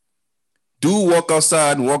know, dude walk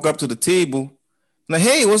outside and walk up to the table. Like,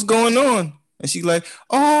 hey, what's going on? And she's like,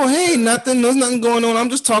 oh, hey, nothing. There's nothing going on. I'm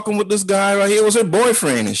just talking with this guy right here. It was her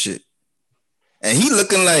boyfriend and shit. And he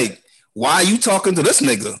looking like, why are you talking to this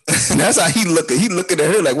nigga? And that's how he looking. He looking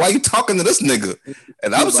at her like, why are you talking to this nigga?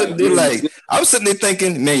 And I'm sitting there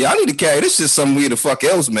thinking, man, y'all need to carry this shit somewhere the fuck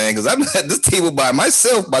else, man, because I'm at this table by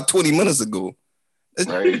myself about 20 minutes ago.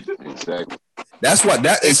 Right, exactly. That's what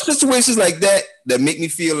it's situations like that make me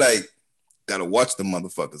feel like gotta watch the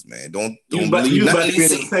motherfuckers, man. Don't believe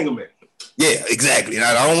nothing. Yeah, exactly. And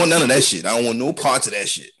I don't want none of that shit. I don't want no parts of that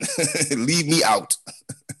shit. Leave me out.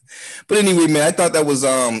 But anyway, man, I thought that was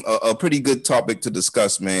a pretty good topic to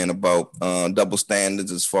discuss, man, about double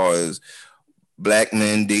standards as far as black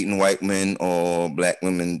men dating white men or black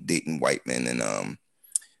women dating white men. And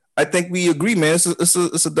I think we agree, man.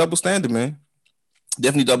 It's a double standard, man.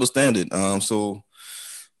 Definitely double standard. So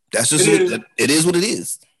that's just it is what it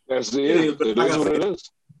is. That's it. It is what it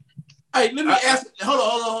is. Hey, let me ask.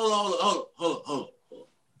 Hold on.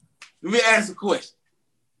 Let me ask a question.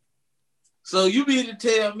 So you mean to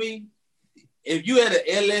tell me if you at an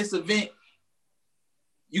LS event,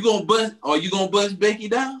 you gonna bust Becky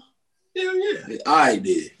down? Hell yeah. All right,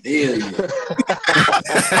 then. Hell yeah.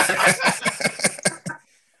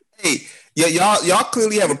 Hey, y'all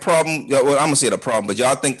clearly have a problem. Well, I'm gonna say the problem, but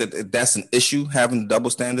y'all think that that's an issue having double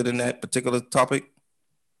standard in that particular topic?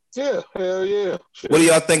 Yeah, hell yeah. Sure. What do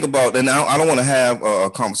y'all think about? And I don't want to have a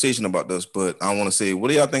conversation about this, but I want to say, what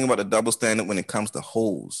do y'all think about the double standard when it comes to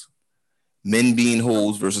hoes? Men being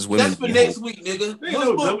hoes versus women. That's for next week, nigga. There's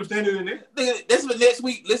no double standard in there. Nigga, that's for next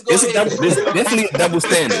week. Let's go ahead. There's definitely a double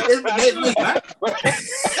standard. It's for next week.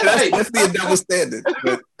 That's definitely a double standard.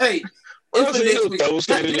 But, hey, it's for next week. Double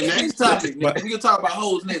standard in Next topic. We can talk about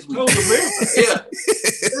hoes next week. Yeah.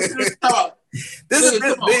 This is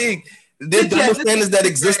big. There's double standards that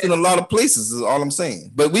exist in a lot of places. Is all I'm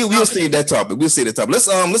saying. But we'll save that topic.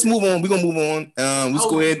 Let's move on. We're gonna move on. Let's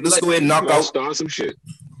go ahead and knock out. Start some shit.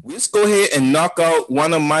 Let's go ahead and knock out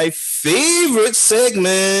one of my favorite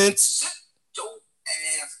segments. Sit your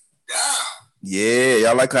ass down. Yeah,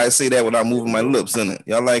 y'all like how I say that without moving my lips, innit?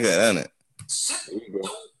 Y'all like that, innit?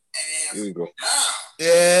 Here we go.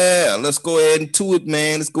 Yeah, let's go ahead and to it,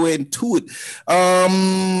 man. Let's go ahead and to it.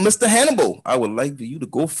 Mr. Hannibal, I would like for you to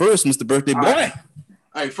go first, Mr. Birthday Boy. All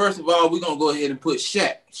right, first of all, we're gonna go ahead and put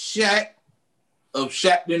Shaq of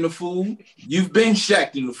Shacked in the Food. You've been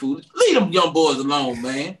shacked in the food. Leave them young boys alone,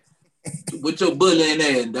 man. With your bullying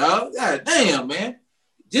ass, dog. God damn, man.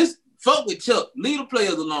 Just fuck with Chuck. Leave the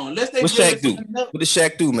players alone. What Shaq do? What did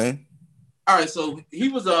Shaq do, man? All right, so he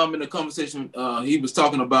was in the conversation. He was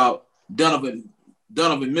talking about Donovan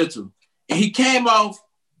Mitchell, and he came off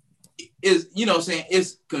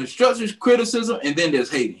it's constructive criticism, and then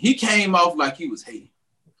there's hating. He came off like he was hating,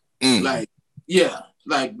 like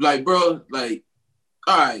bro, like.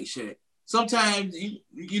 All right, Shaq. Sometimes you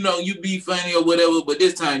be funny or whatever, but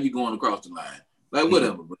this time you're going across the line. Like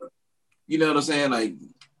whatever, bro. You know what I'm saying? Like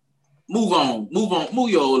move on, move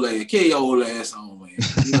your old ass, carry your old ass on, man.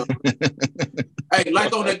 You know? Hey,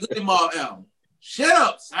 like on that Goody Mob album. Shut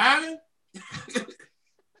up, Simon.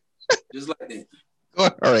 Just like that.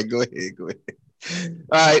 All right, go ahead. All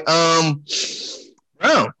right,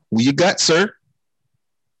 Brown, what you got, sir?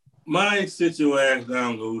 My situation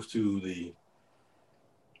down goes to the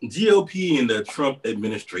GOP and the Trump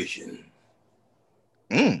administration.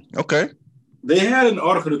 Okay. They had an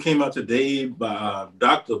article that came out today by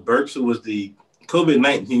Dr. Birx, who was the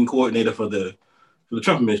COVID-19 coordinator for the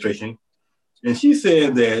Trump administration. And she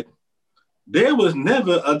said that there was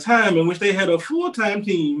never a time in which they had a full-time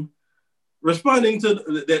team responding to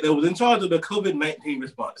that was in charge of the COVID-19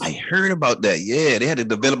 response. I heard about that. Yeah, they had to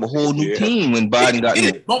develop a whole new team when Biden got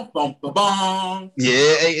in.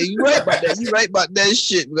 Yeah, hey, you right about that. You right about that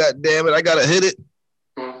shit. God damn it, I gotta hit it.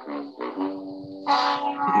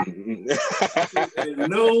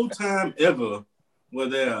 No time ever was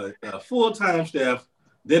there a full-time staff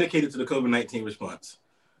dedicated to the COVID-19 response.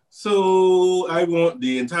 So I want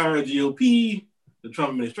the entire GOP, the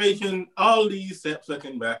Trump administration, all these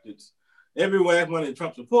sap-sucking bastards, every last one of the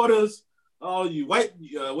Trump supporters, all you white,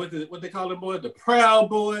 what they call them boys, the Proud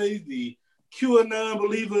Boys, the QAnon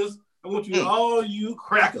believers. I want you, all you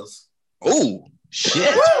crackers. Oh, shit.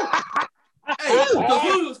 Hey, because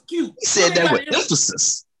who was cute? He said that with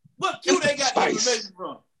emphasis. What cute they got the information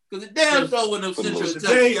from? Because the damn show with them Central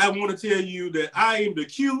Today, I want to tell you that I am the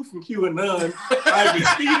Q from QAnon. I've been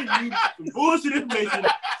feeding you some bullshit information,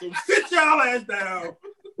 so sit y'all ass down.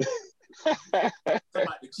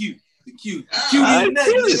 Somebody the Q. The Q. I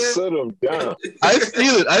feel it. Sit them down. I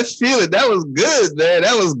feel it. That was good, man.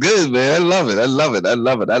 That was good, man. I love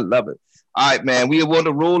it. All right, man. We want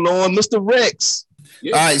to roll on Mr. Rex.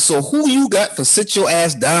 Yeah. All right, so who you got for sit your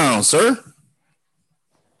ass down, sir?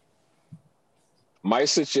 My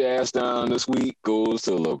sit your ass down this week goes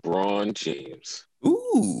to LeBron James.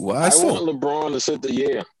 Ooh, why so? I want LeBron to sit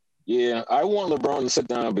there. Yeah. I want LeBron to sit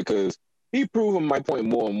down because he proving my point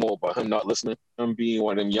more and more about him not listening, him being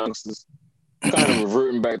one of them youngsters, kind of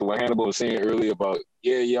reverting back to what Hannibal was saying earlier about,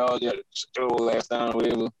 y'all got to sit your ass down,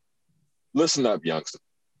 whatever. Listen up, youngster.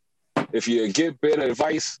 If you get better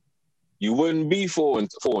advice, you wouldn't be 4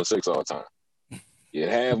 and 6 all the time. You'd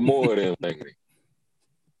have more of them things.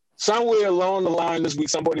 Somewhere along the line this week,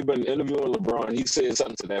 somebody been interviewing LeBron. He said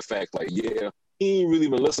something to that fact, like, he ain't really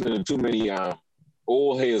been listening to too many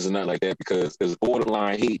old heads and nothing like that because it's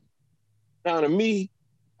borderline hate. Now, to me,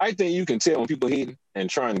 I think you can tell when people hating and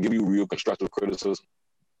trying to give you real constructive criticism.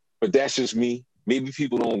 But that's just me. Maybe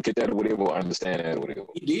people don't get that or whatever, or understand that or whatever.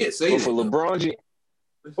 He did say that. For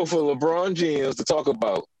LeBron James to talk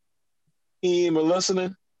about he ain't been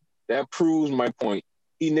listening, that proves my point.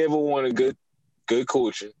 He never wanted good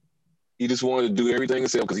coaching. He just wanted to do everything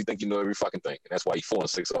himself because he think you know every fucking thing. And that's why he 4 and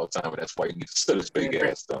 6 all the time. And that's why he needs to sit his big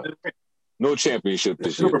ass down. No championship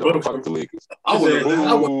this year. Don't fuck the Lakers. I would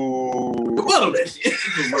rebuttal that shit.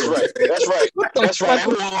 That's right. What the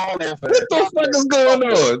fuck is going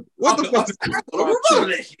on? What the fuck is rebuttal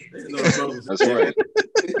that shit? That's right.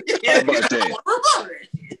 How about that?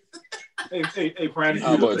 Hey, Prime.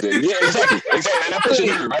 How about that? Yeah, exactly. And I push it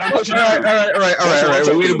here. All right.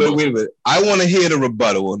 Wait a minute. I want to hear the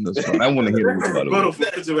rebuttal on this one. I want to hear the rebuttal. Rebuttal for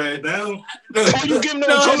sit your ass down. You give him no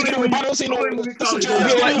chance to get a rebuttal. You know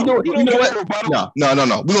what?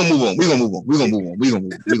 No. We're gonna move on. We're gonna move on.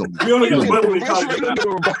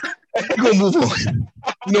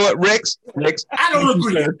 You know what, Rex? I don't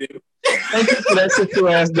agree. Thank you for that. Sit your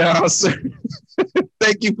ass down, sir.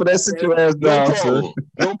 Thank you for that. Sit your ass down, sir.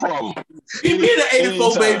 No problem. Give me the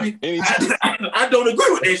 84, baby. I don't agree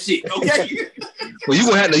with that shit. Okay. Well, you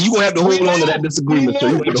gonna have to hold on to that disagreement. So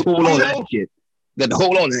you got to hold on to that shit. Got to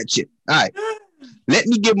hold on to that shit. All right. Let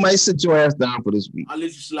me give my sit your ass down for this week. I'll let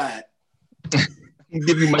you slide.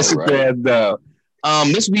 Give me my sit your ass down.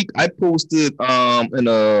 This week I posted in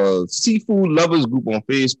a seafood lovers group on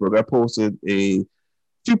Facebook. I posted a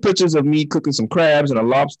few pictures of me cooking some crabs and a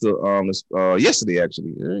lobster yesterday,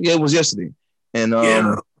 actually. Yeah, it was yesterday. And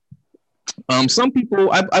some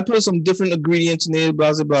people, I put some different ingredients in there,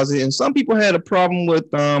 blah, blah, blah, and some people had a problem with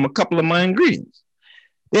a couple of my ingredients.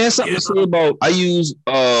 They had something to say about, I use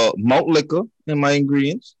malt liquor in my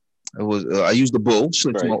ingredients. I use the Bull,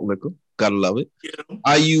 Schlitz malt liquor. Gotta love it. Yeah.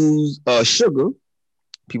 I use sugar.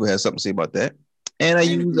 People had something to say about that. And I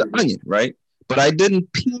use an onion, right? But I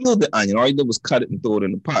didn't peel the onion. All I did was cut it and throw it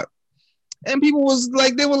in the pot. And people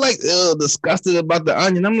they were like, disgusted about the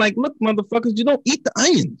onion. I'm like, look, motherfuckers, you don't eat the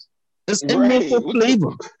onions. It's in there for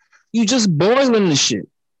flavor. You just boiling the shit.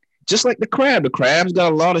 Just like the crab. The crab's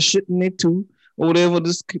got a lot of shit in there too. Or whatever,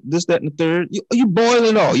 this, that, and the third. You boil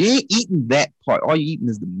it all. You ain't eating that part. All you eating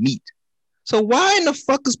is the meat. So why in the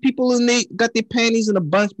fuck is people got their panties in a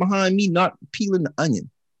bunch behind me not peeling the onion?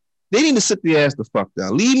 They need to sit their ass the fuck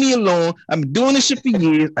down. Leave me alone. I'm doing this shit for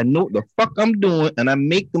years. I know what the fuck I'm doing, and I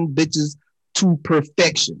make them bitches to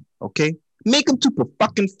perfection. Okay? Make them to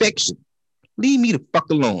perfection. Leave me the fuck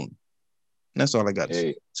alone. That's all I got to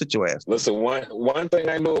say. Sit your ass. Listen, one thing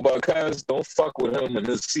I know about Kaz, don't fuck with him and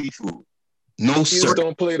his seafood. No, sir. Just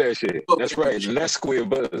don't play that shit. That's right. And that's square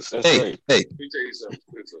buzz. That's right. Hey. Let me tell you something.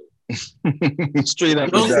 Straight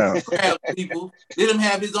up and down. Crabs, people. Let him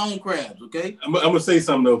have his own crabs, okay? I'm going to say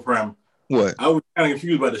something, though, Prime. What? I was kind of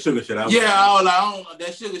confused about the sugar shit. I don't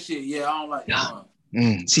that sugar shit. Yeah, I don't like that.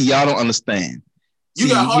 See, y'all don't understand.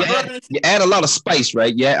 You add a lot of spice,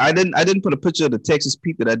 right? Yeah, I didn't put a picture of the Texas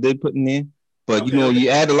Pete that I did put in there. But, you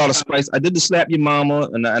add a lot of spice. I did the Slap Your Mama,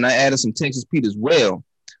 and I added some Texas Pete as well.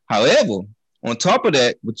 However, on top of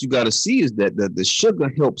that, what you got to see is that the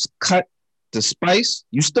sugar helps cut the spice,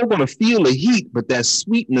 you still gonna feel the heat, but that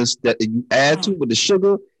sweetness that you add to it with the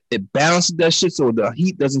sugar, it balances that shit so the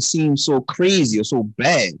heat doesn't seem so crazy or so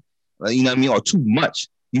bad. You know what I mean? Or too much.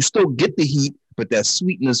 You still get the heat, but that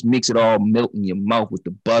sweetness makes it all melt in your mouth with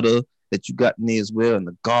the butter that you got in there as well and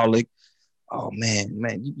the garlic. Oh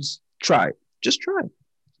man, you just try it. Just try it.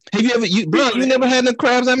 Have you ever, you never had the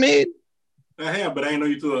crabs I made? I have, but I didn't know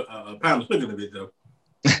you threw a pound of sugar in it though.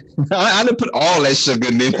 I didn't put all that sugar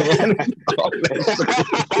in there.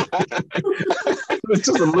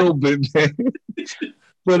 Just a little bit, man.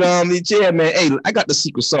 But yeah, man. Hey, I got the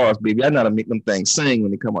secret sauce, baby. I know how to make them things sing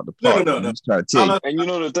when they come out the pot. No. I'm just trying to tell you. And you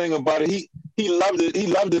know the thing about it, he loved it. He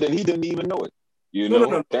loved it, and he didn't even know it. You know,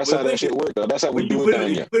 No. That's how that shit worked. That's how we do it down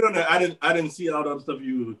here. Put on that. I didn't see all the other stuff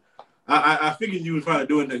you. I figured you were trying to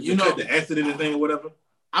do it. The acid in the thing or whatever.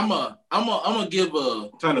 I'm gonna give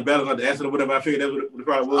trying to balance out the acid or whatever. I figured that what the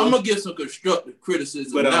problem was. I'm gonna give some constructive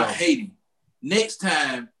criticism, but not hating. Next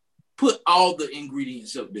time, put all the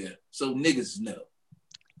ingredients up there so niggas know.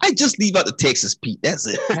 I just leave out the Texas Pete. That's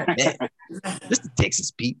it. Just the Texas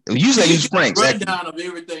Pete. Usually I use Frank's. Rundown of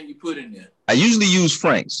everything you put in there. I usually use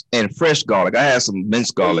Frank's and fresh garlic. I have some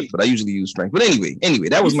minced garlic, but I usually use Frank's. But anyway,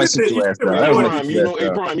 that was my situation. You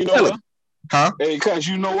know what? Huh? Hey, cuz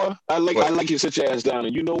you know what? I like you sit your ass down,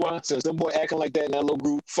 and you know what? Since them boy acting like that in that little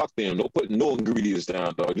group, fuck them. Don't put no ingredients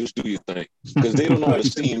down, dog. Just do your thing, because they don't know how to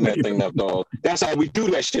steam that thing up, dog. That's how we do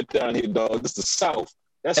that shit down here, dog. This is the South.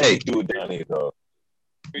 That's how we do it down here, dog.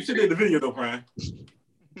 You should have did the video though, Brian.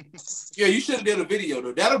 Yeah, you should have did a video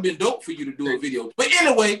though. That'd have been dope for you to do a video. But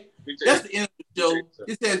anyway, that's the end of the show.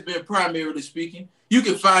 This has been Primarily Speaking. You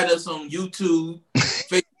can find us on YouTube,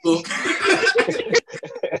 Facebook,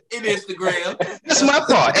 and Instagram. That's my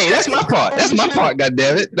part. Hey, that's my part. That's my part,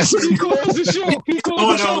 goddammit. That's He closed the show. He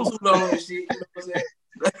closed the show. Too long and shit. You know what I'm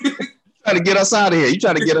saying? Trying to get us out of here. You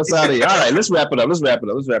trying to get us out of here. All right, let's wrap it up,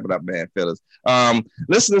 man, fellas.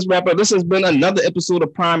 Let's wrap it up. This has been another episode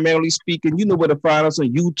of Primarily Speaking. You know where to find us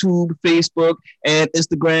on YouTube, Facebook, and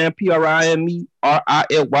Instagram. PRIMERILY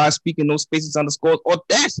Speaking, no spaces, underscores, or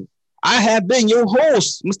dashes. I have been your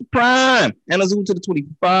host, Mr. Prime, and let's move to the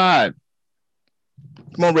 25.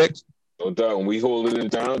 Come on, Rex. No doubt. When we hold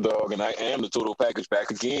it down, dog, and I am the total package back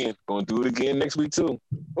again. Gonna do it again next week too.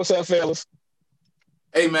 What's up, fellas?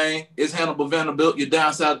 Hey man, it's Hannibal Vanderbilt, your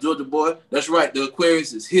down south Georgia boy. That's right, the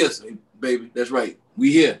Aquarius is here, baby. That's right,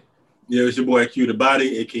 we here. Yeah, it's your boy Q the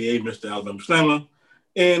Body, aka Mr. Alabama Slammer,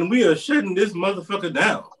 and we are shutting this motherfucker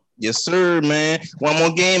down. Yes, sir, man. One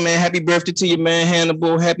more game, man. Happy birthday to you, man,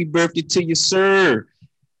 Hannibal. Happy birthday to you, sir.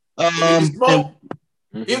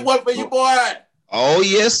 It was for you, boy. Oh,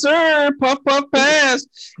 yes, sir. Puff, puff, pass.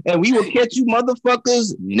 And we will catch you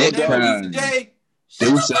motherfuckers next time. Jay.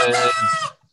 Deuces.